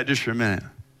look at that just for a minute.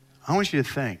 I want you to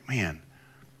think, man,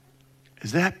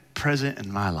 is that present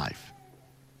in my life?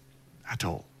 I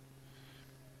told.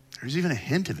 There's even a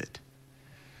hint of it.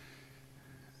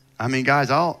 I mean, guys,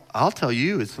 I'll tell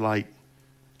you, it's like,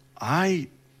 I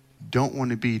don't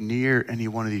want to be near any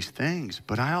one of these things,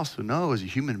 but I also know as a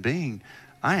human being,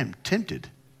 I am tempted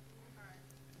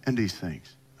in these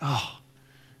things. Oh,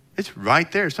 it's right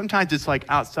there. Sometimes it's like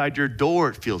outside your door,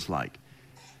 it feels like.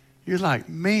 You're like,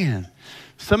 man,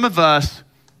 some of us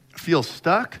feel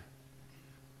stuck,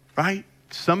 right?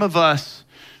 Some of us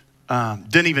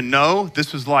didn't even know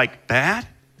this was like bad.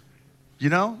 You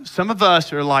know, some of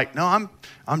us are like, no,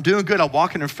 I'm doing good. I'm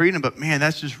walking in freedom, but man,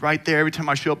 that's just right there. Every time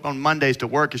I show up on Mondays to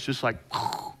work, it's just like, you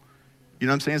know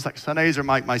what I'm saying? It's like Sundays are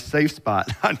my safe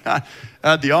spot. I'm not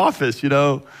at the office, you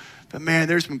know. But man,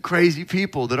 there's some crazy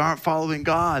people that aren't following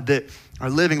God, that are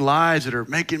living lives that are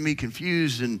making me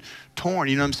confused and torn.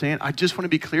 You know what I'm saying? I just want to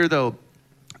be clear, though,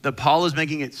 that Paul is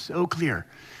making it so clear.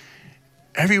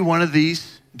 Every one of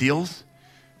these deals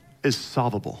is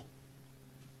solvable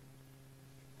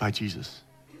by Jesus.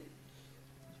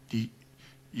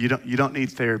 You don't need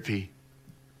therapy.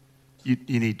 You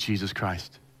need Jesus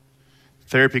Christ.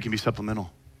 Therapy can be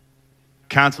supplemental.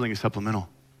 Counseling is supplemental.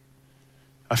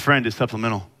 A friend is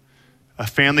supplemental. A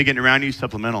family getting around you is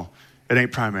supplemental. It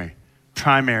ain't primary.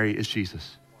 Primary is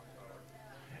Jesus.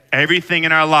 Everything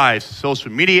in our lives,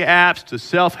 social media apps to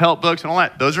self-help books and all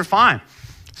that, those are fine.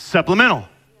 Supplemental.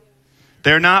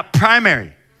 They're not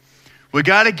primary. We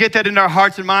got to get that into our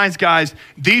hearts and minds, guys.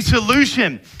 The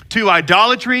solution to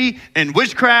idolatry and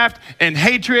witchcraft and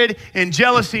hatred and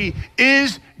jealousy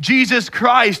is Jesus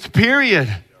Christ, period.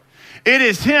 It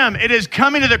is him. It is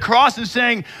coming to the cross and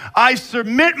saying, I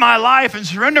submit my life and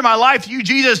surrender my life to you,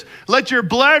 Jesus. Let your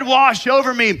blood wash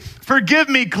over me. Forgive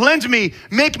me, cleanse me,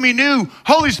 make me new.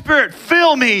 Holy Spirit,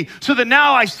 fill me so that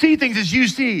now I see things as you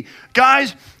see.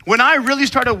 Guys, when I really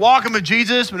started walking with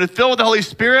Jesus, when I was filled with the Holy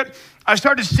Spirit, I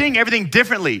started seeing everything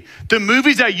differently. The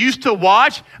movies I used to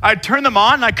watch, I'd turn them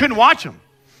on and I couldn't watch them.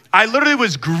 I literally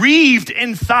was grieved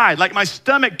inside, like my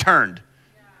stomach turned.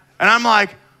 And I'm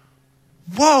like,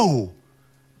 whoa,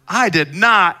 I did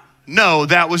not know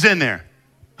that was in there.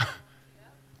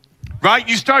 Right?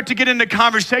 You start to get into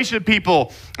conversation with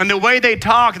people and the way they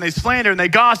talk and they slander and they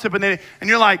gossip and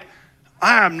you're like,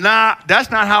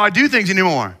 that's not how I do things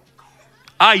anymore.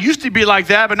 I used to be like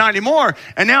that, but not anymore.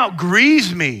 And now it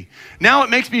grieves me. Now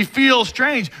it makes me feel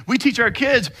strange. We teach our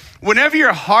kids, whenever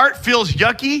your heart feels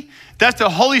yucky, that's the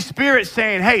Holy Spirit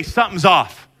saying, hey, something's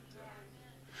off.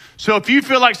 So if you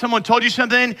feel like someone told you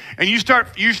something and you're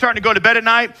starting to go to bed at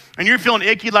night and you're feeling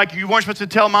icky like you weren't supposed to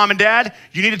tell mom and dad,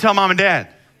 you need to tell mom and dad.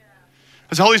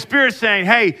 It's the Holy Spirit saying,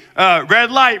 hey, red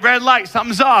light,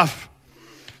 something's off.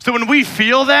 So when we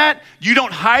feel that, you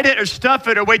don't hide it or stuff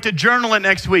it or wait to journal it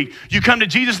next week. You come to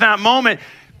Jesus in that moment,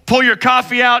 pull your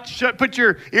coffee out, put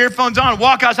your earphones on,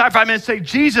 walk outside for 5 minutes, say,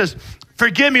 Jesus,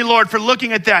 forgive me, Lord, for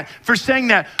looking at that, for saying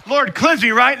that. Lord, cleanse me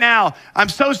right now. I'm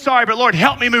so sorry, but Lord,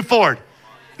 help me move forward.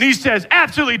 And he says,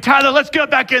 absolutely, Tyler, let's go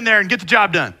back in there and get the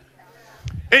job done.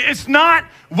 It's not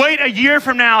wait a year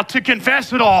from now to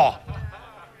confess it all.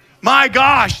 My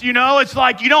gosh, it's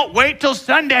like you don't wait till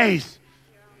Sundays.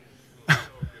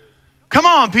 Come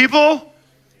on, people.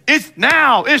 It's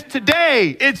now. It's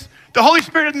today. The Holy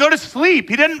Spirit doesn't go to sleep.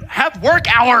 He doesn't have work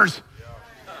hours.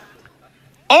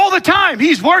 All the time,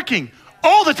 he's working.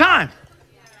 All the time.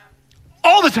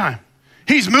 All the time.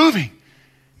 He's moving.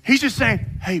 He's just saying,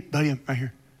 hey, buddy, I'm right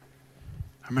here.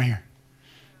 I'm right here.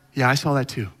 Yeah, I saw that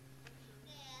too.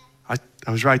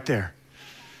 I was right there.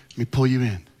 Let me pull you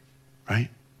in, right?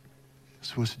 That's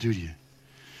what he wants to do to you.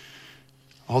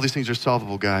 All these things are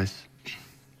solvable, guys,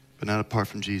 but not apart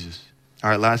from Jesus. All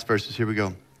right, last verses. Here we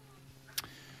go.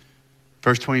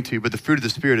 Verse 22, but the fruit of the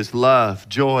Spirit is love,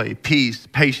 joy, peace,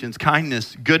 patience,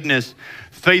 kindness, goodness,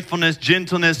 faithfulness,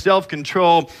 gentleness,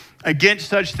 self-control. Against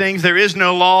such things there is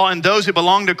no law, and those who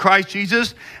belong to Christ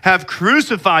Jesus have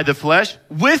crucified the flesh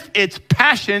with its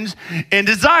passions and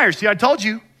desires. See, I told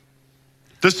you.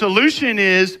 The solution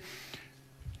is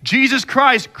Jesus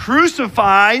Christ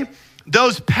crucify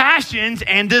those passions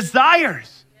and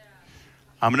desires.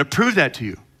 I'm going to prove that to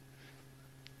you.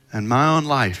 In my own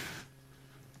life,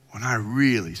 when I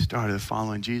really started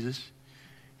following Jesus,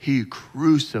 he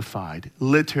crucified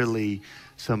literally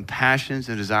some passions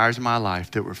and desires in my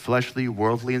life that were fleshly,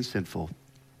 worldly, and sinful,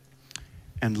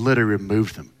 and literally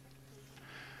removed them.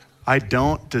 I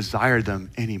don't desire them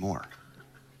anymore.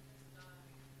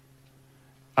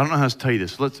 I don't know how to tell you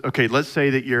this. Let's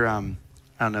say that you're,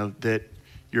 that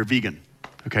you're vegan,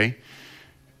 okay?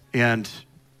 And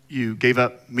you gave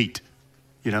up meat,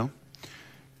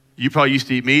 You probably used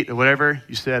to eat meat or whatever.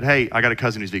 You said, hey, I got a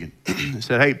cousin who's vegan. He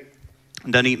said, hey,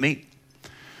 doesn't eat meat.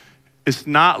 It's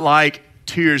not like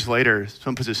 2 years later,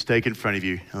 someone puts a steak in front of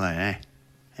you. You're like,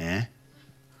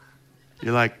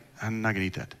 You're like, I'm not gonna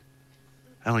eat that.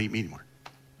 I don't eat meat anymore.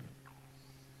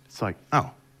 It's like,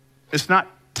 oh, it's not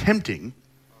tempting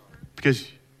because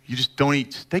you just don't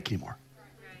eat steak anymore.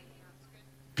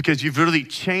 Because you've literally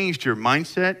changed your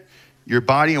mindset, your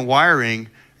body and wiring,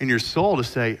 and your soul to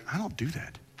say, I don't do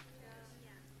that.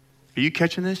 Are you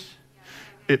catching this?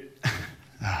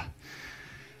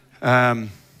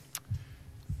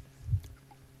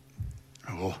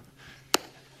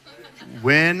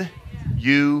 When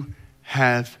you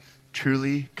have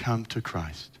truly come to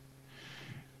Christ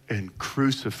and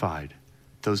crucified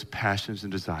those passions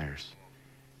and desires,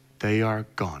 they are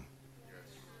gone.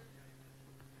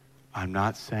 I'm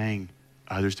not saying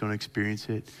others don't experience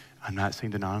it. I'm not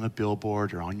saying they're not on a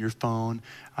billboard or on your phone.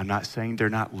 I'm not saying they're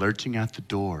not lurching at the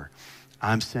door.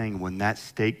 I'm saying when that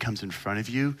steak comes in front of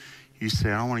you, you say,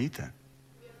 I don't want to eat that.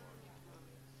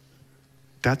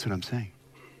 That's what I'm saying.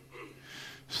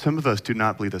 Some of us do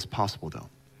not believe that's possible, though.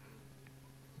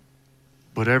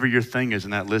 Whatever your thing is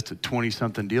in that list of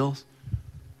 20-something deals,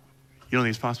 you don't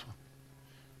think it's possible.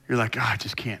 You're like, I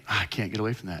just can't. I can't get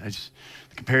away from that.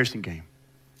 The comparison game,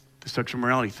 the sexual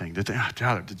morality thing, the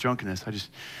drunkenness.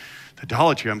 The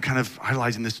idolatry. I'm kind of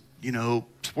idolizing this,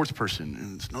 sports person,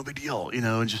 and it's no big deal,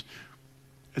 and just,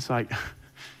 it's like,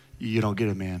 you don't get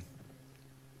it, man.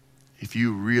 If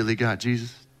you really got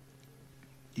Jesus,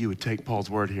 you would take Paul's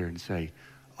word here and say,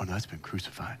 oh no, that's been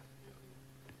crucified.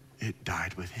 It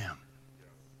died with him.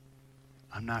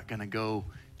 I'm not gonna go,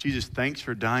 Jesus, thanks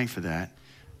for dying for that.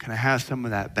 Can I have some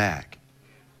of that back?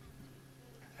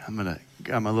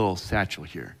 Got my little satchel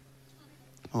here.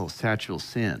 A little satchel of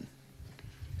sin.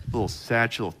 A little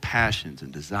satchel of passions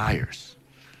and desires.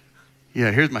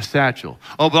 Yeah, here's my satchel.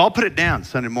 Oh, but I'll put it down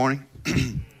Sunday morning.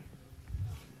 Get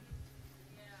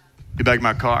back in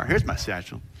my car. Here's my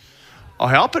satchel. Oh,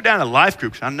 hey, I'll put down the life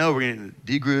groups. I know we're going to get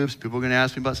D groups. People are going to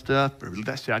ask me about stuff. But leave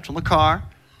that satchel in the car.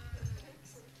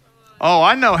 Oh,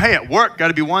 I know. Hey, at work, got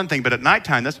to be one thing. But at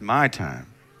nighttime, that's my time.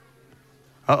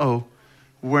 Uh-oh.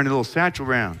 We're wearing a little satchel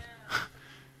around.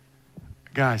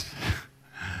 Guys,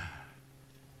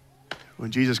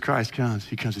 when Jesus Christ comes,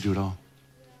 he comes to do it all.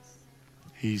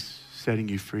 He's setting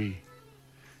you free.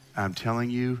 I'm telling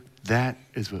you, that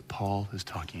is what Paul is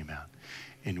talking about.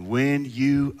 And when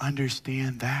you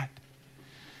understand that,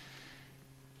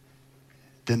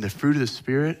 then the fruit of the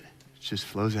Spirit just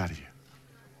flows out of you.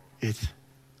 It's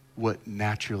what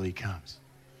naturally comes.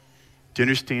 Do you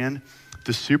understand?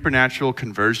 The supernatural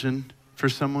conversion for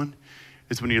someone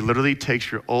is when he literally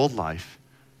takes your old life,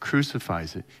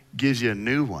 crucifies it, gives you a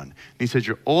new one. And he says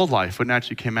your old life, what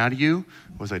naturally came out of you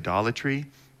was idolatry,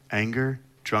 anger,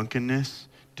 drunkenness,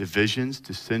 divisions,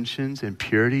 dissensions,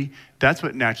 impurity. That's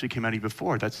what naturally came out of you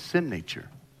before. That's sin nature.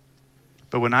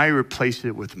 But when I replace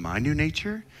it with my new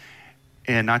nature,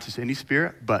 and not just any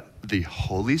spirit, but the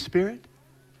Holy Spirit,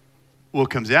 what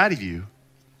comes out of you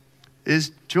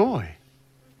is joy,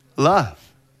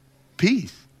 love,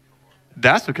 peace.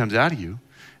 That's what comes out of you.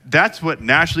 That's what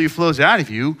naturally flows out of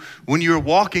you when you're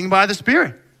walking by the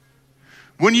Spirit.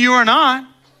 When you are not,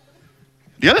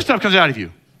 the other stuff comes out of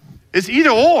you. It's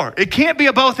either or. It can't be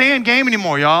a both and game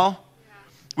anymore, y'all.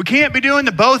 We can't be doing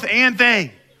the both and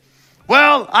thing.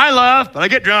 Well, I love, but I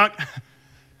get drunk.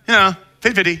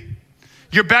 50-50.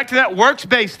 You're back to that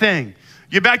works-based thing.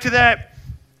 You're back to that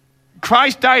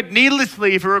Christ died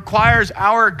needlessly if it requires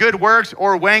our good works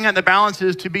or weighing on the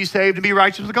balances to be saved and be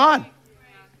righteous with God.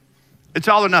 It's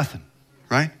all or nothing,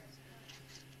 right?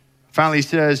 Finally, he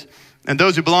says, and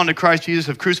those who belong to Christ Jesus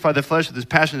have crucified the flesh with its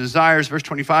passions and desires. Verse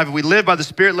 25, if we live by the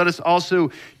Spirit, let us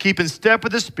also keep in step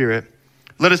with the Spirit.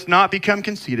 Let us not become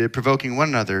conceited, provoking one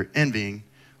another, envying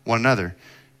one another.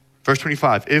 Verse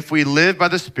 25, if we live by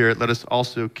the Spirit, let us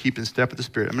also keep in step with the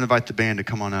Spirit. I'm going to invite the band to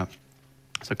come on up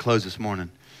as I close this morning.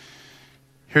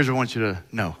 Here's what I want you to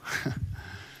know.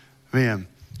 Man,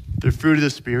 the fruit of the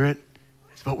Spirit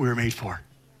is what we were made for.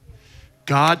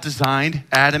 God designed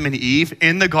Adam and Eve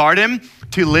in the garden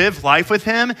to live life with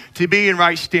him, to be in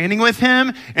right standing with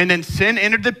him, and then sin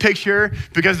entered the picture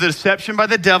because of the deception by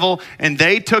the devil, and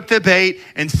they took the bait,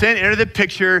 and sin entered the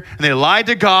picture, and they lied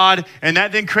to God, and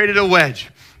that then created a wedge.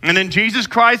 And then Jesus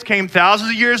Christ came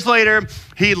thousands of years later.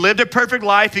 He lived a perfect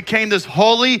life. He became this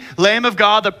holy Lamb of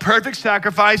God, the perfect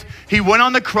sacrifice. He went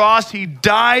on the cross. He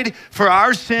died for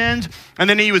our sins. And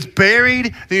then he was buried.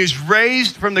 Then he was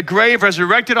raised from the grave,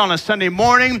 resurrected on a Sunday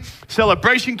morning.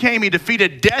 Celebration came. He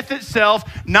defeated death itself,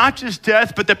 not just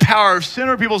death, but the power of sin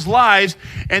over people's lives.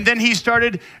 And then he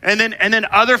started, and then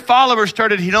other followers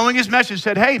started knowing his message,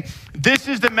 said, hey, this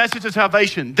is the message of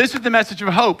salvation. This is the message of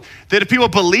hope, that if people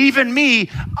believe in me,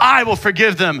 I will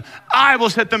forgive them. I will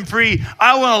set them free.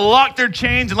 I will unlock their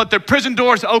chains and let their prison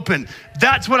doors open.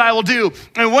 That's what I will do.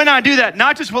 And when I do that,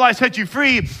 not just will I set you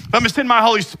free, but I'm going to send my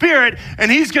Holy Spirit,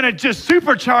 and he's going to just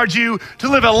supercharge you to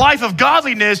live a life of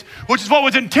godliness, which is what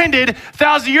was intended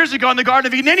thousands of years ago in the Garden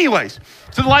of Eden anyways.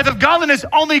 So the life of godliness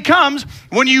only comes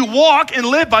when you walk and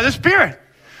live by the Spirit.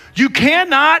 You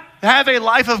cannot have a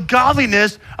life of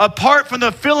godliness apart from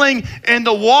the filling and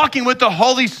the walking with the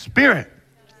Holy Spirit.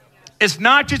 It's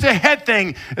not just a head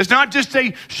thing. It's not just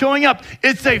a showing up.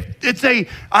 It's a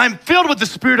I'm filled with the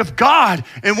Spirit of God.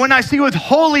 And when I see with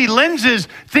holy lenses,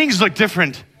 things look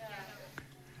different.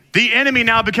 The enemy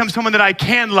now becomes someone that I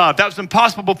can love. That was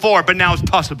impossible before, but now it's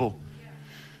possible.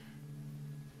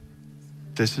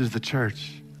 This is the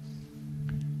church.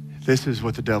 This is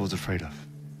what the devil's afraid of.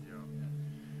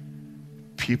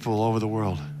 People all over the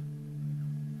world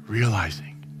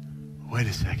realizing, wait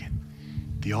a second,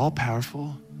 the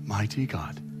all-powerful, mighty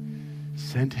God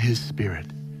sent his Spirit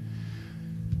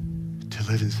to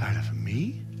live inside of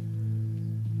me?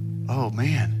 Oh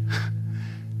man,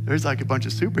 there's like a bunch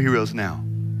of superheroes now,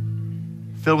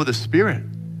 filled with the Spirit.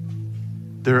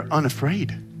 They're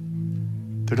unafraid.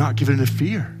 They're not given into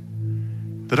fear.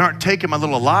 They aren't taking my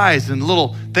little lies and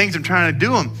little things I'm trying to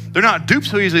do them. They're not duped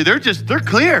so easily. They're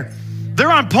clear.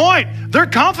 They're on point. They're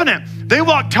confident. They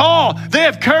walk tall. They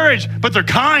have courage, but they're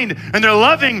kind and they're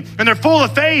loving and they're full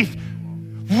of faith.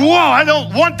 Whoa, I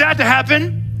don't want that to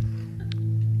happen.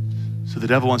 So the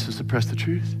devil wants to suppress the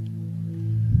truth.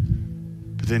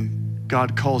 But then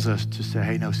God calls us to say,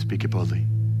 hey, no, speak it boldly.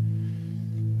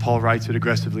 Paul writes it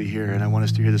aggressively here, and I want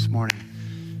us to hear this morning.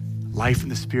 Life in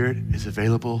the Spirit is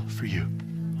available for you.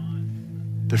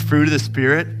 The fruit of the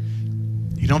Spirit,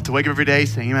 you don't have to wake up every day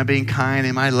saying, am I being kind?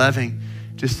 Am I loving?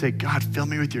 Just say, God, fill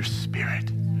me with your Spirit.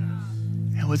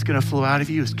 And what's going to flow out of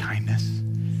you is kindness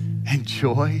and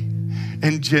joy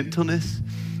and gentleness.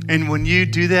 And when you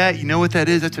do that, you know what that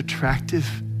is? That's attractive.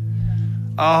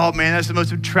 Oh man, that's the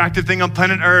most attractive thing on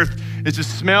planet Earth, is to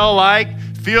smell like,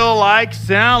 feel like,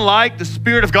 sound like the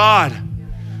Spirit of God.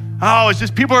 Oh, it's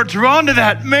just people are drawn to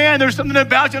that. Man, there's something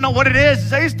about you. I don't know what it is.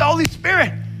 Say it's the Holy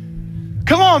Spirit.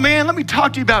 Come on, man. Let me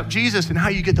talk to you about Jesus and how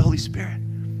you get the Holy Spirit.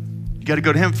 You got to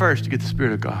go to him first to get the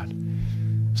Spirit of God.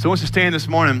 So I want to stand this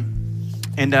morning,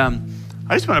 and I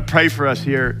just want to pray for us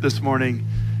here this morning.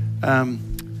 I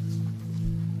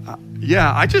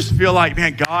just feel like,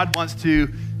 man, God wants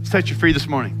to set you free this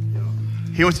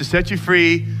morning. He wants to set you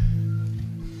free,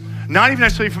 not even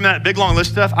necessarily from that big, long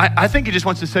list stuff. I think he just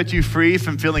wants to set you free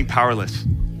from feeling powerless,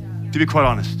 to be quite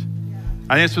honest.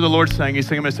 I think that's what the Lord's saying. He's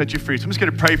saying, I'm gonna set you free. So I'm just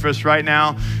gonna pray for us right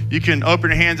now. You can open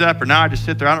your hands up or not, just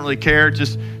sit there. I don't really care.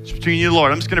 Just between you and the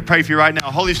Lord. I'm just gonna pray for you right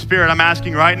now. Holy Spirit, I'm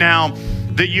asking right now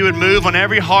that you would move on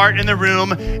every heart in the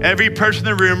room, every person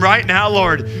in the room right now,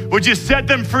 Lord. Would you set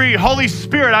them free? Holy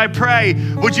Spirit, I pray,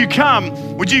 would you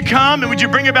come? Would you come and would you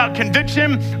bring about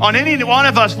conviction on any one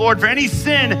of us, Lord, for any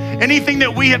sin, anything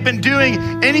that we have been doing,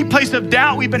 any place of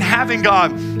doubt we've been having,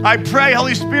 God. I pray,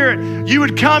 Holy Spirit, you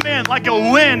would come in like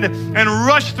a wind and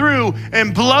rush through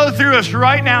and blow through us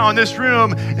right now in this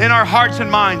room, in our hearts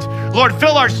and minds. Lord,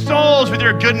 fill our souls with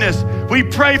your goodness. We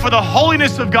pray for the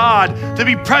holiness of God to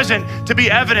be present, to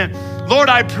be evident. Lord,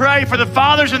 I pray for the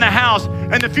fathers in the house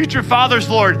and the future fathers,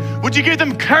 Lord. Would you give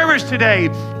them courage today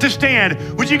to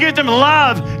stand? Would you give them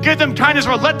love, give them kindness,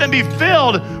 Lord? Let them be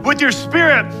filled with your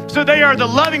Spirit so they are the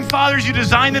loving fathers you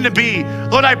designed them to be.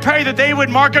 Lord, I pray that they would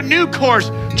mark a new course,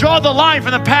 draw the line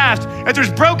from the past. If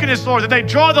there's brokenness, Lord, that they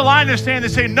draw the line in the sand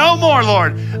and say, no more,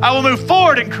 Lord. I will move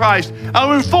forward in Christ. I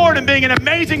will move forward in being an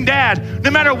amazing dad.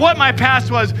 No matter what my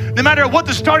past was, no matter what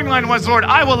the starting line was, Lord,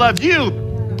 I will love you.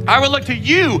 I will look to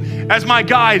you as my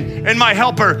guide and my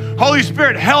helper. Holy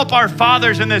Spirit, help our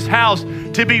fathers in this house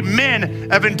to be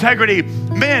men of integrity,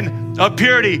 men of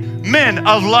purity, men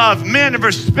of love, men of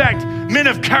respect, men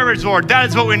of courage, Lord. That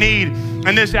is what we need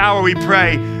in this hour, we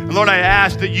pray. And Lord, I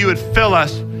ask that you would fill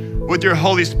us with your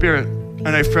Holy Spirit in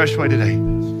a fresh way today.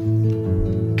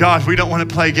 God, we don't want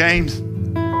to play games.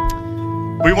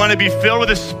 We want to be filled with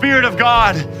the Spirit of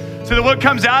God so that what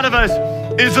comes out of us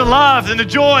is the love and the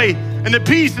joy and the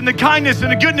peace and the kindness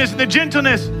and the goodness and the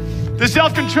gentleness, the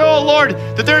self-control, Lord,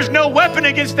 that there's no weapon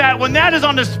against that. When that is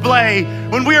on display,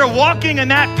 when we are walking in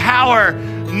that power,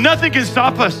 nothing can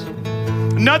stop us.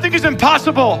 Nothing is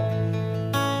impossible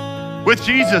with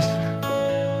Jesus.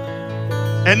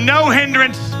 And no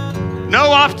hindrance,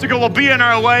 no obstacle will be in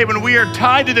our way when we are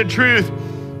tied to the truth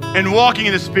and walking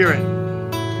in the Spirit.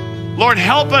 Lord,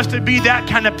 help us to be that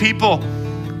kind of people,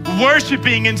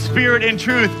 worshiping in spirit and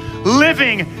truth,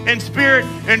 living in spirit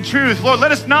and truth. Lord,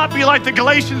 let us not be like the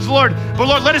Galatians, Lord, but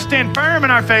Lord, let us stand firm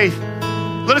in our faith.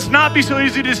 Let us not be so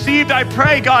easily deceived, I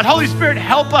pray, God. Holy Spirit,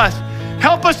 help us.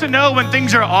 Help us to know when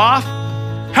things are off.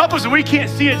 Help us when we can't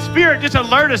see it. Spirit, just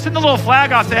alert us. Send the little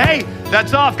flag off. Say, hey,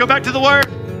 that's off. Go back to the word.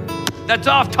 That's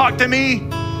off. Talk to me.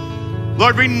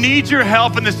 Lord, we need your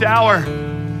help in this hour.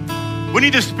 We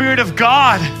need the Spirit of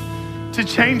God to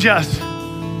change us.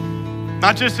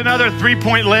 Not just another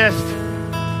 3-point list.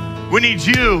 We need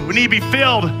you. We need to be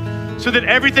filled so that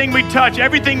everything we touch,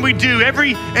 everything we do,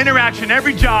 every interaction,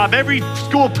 every job, every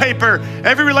school paper,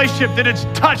 every relationship, that it's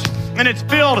touched and it's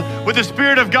filled with the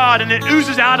Spirit of God and it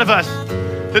oozes out of us.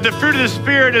 That the fruit of the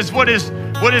Spirit is what is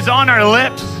on our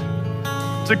lips.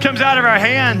 So it comes out of our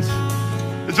hands.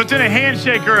 It's what's in a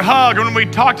handshake or a hug. Or when we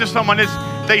talk to someone,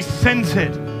 they sense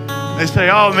it. They say,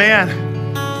 oh man,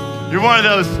 you're one of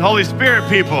those Holy Spirit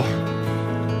people.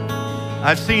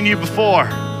 I've seen you before.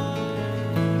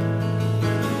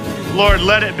 Lord,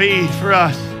 let it be for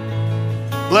us.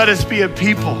 Let us be a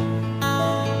people,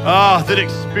 that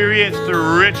experience the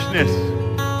richness,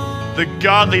 the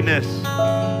godliness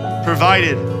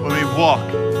provided when we walk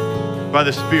by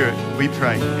the Spirit. We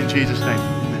pray in Jesus'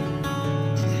 name.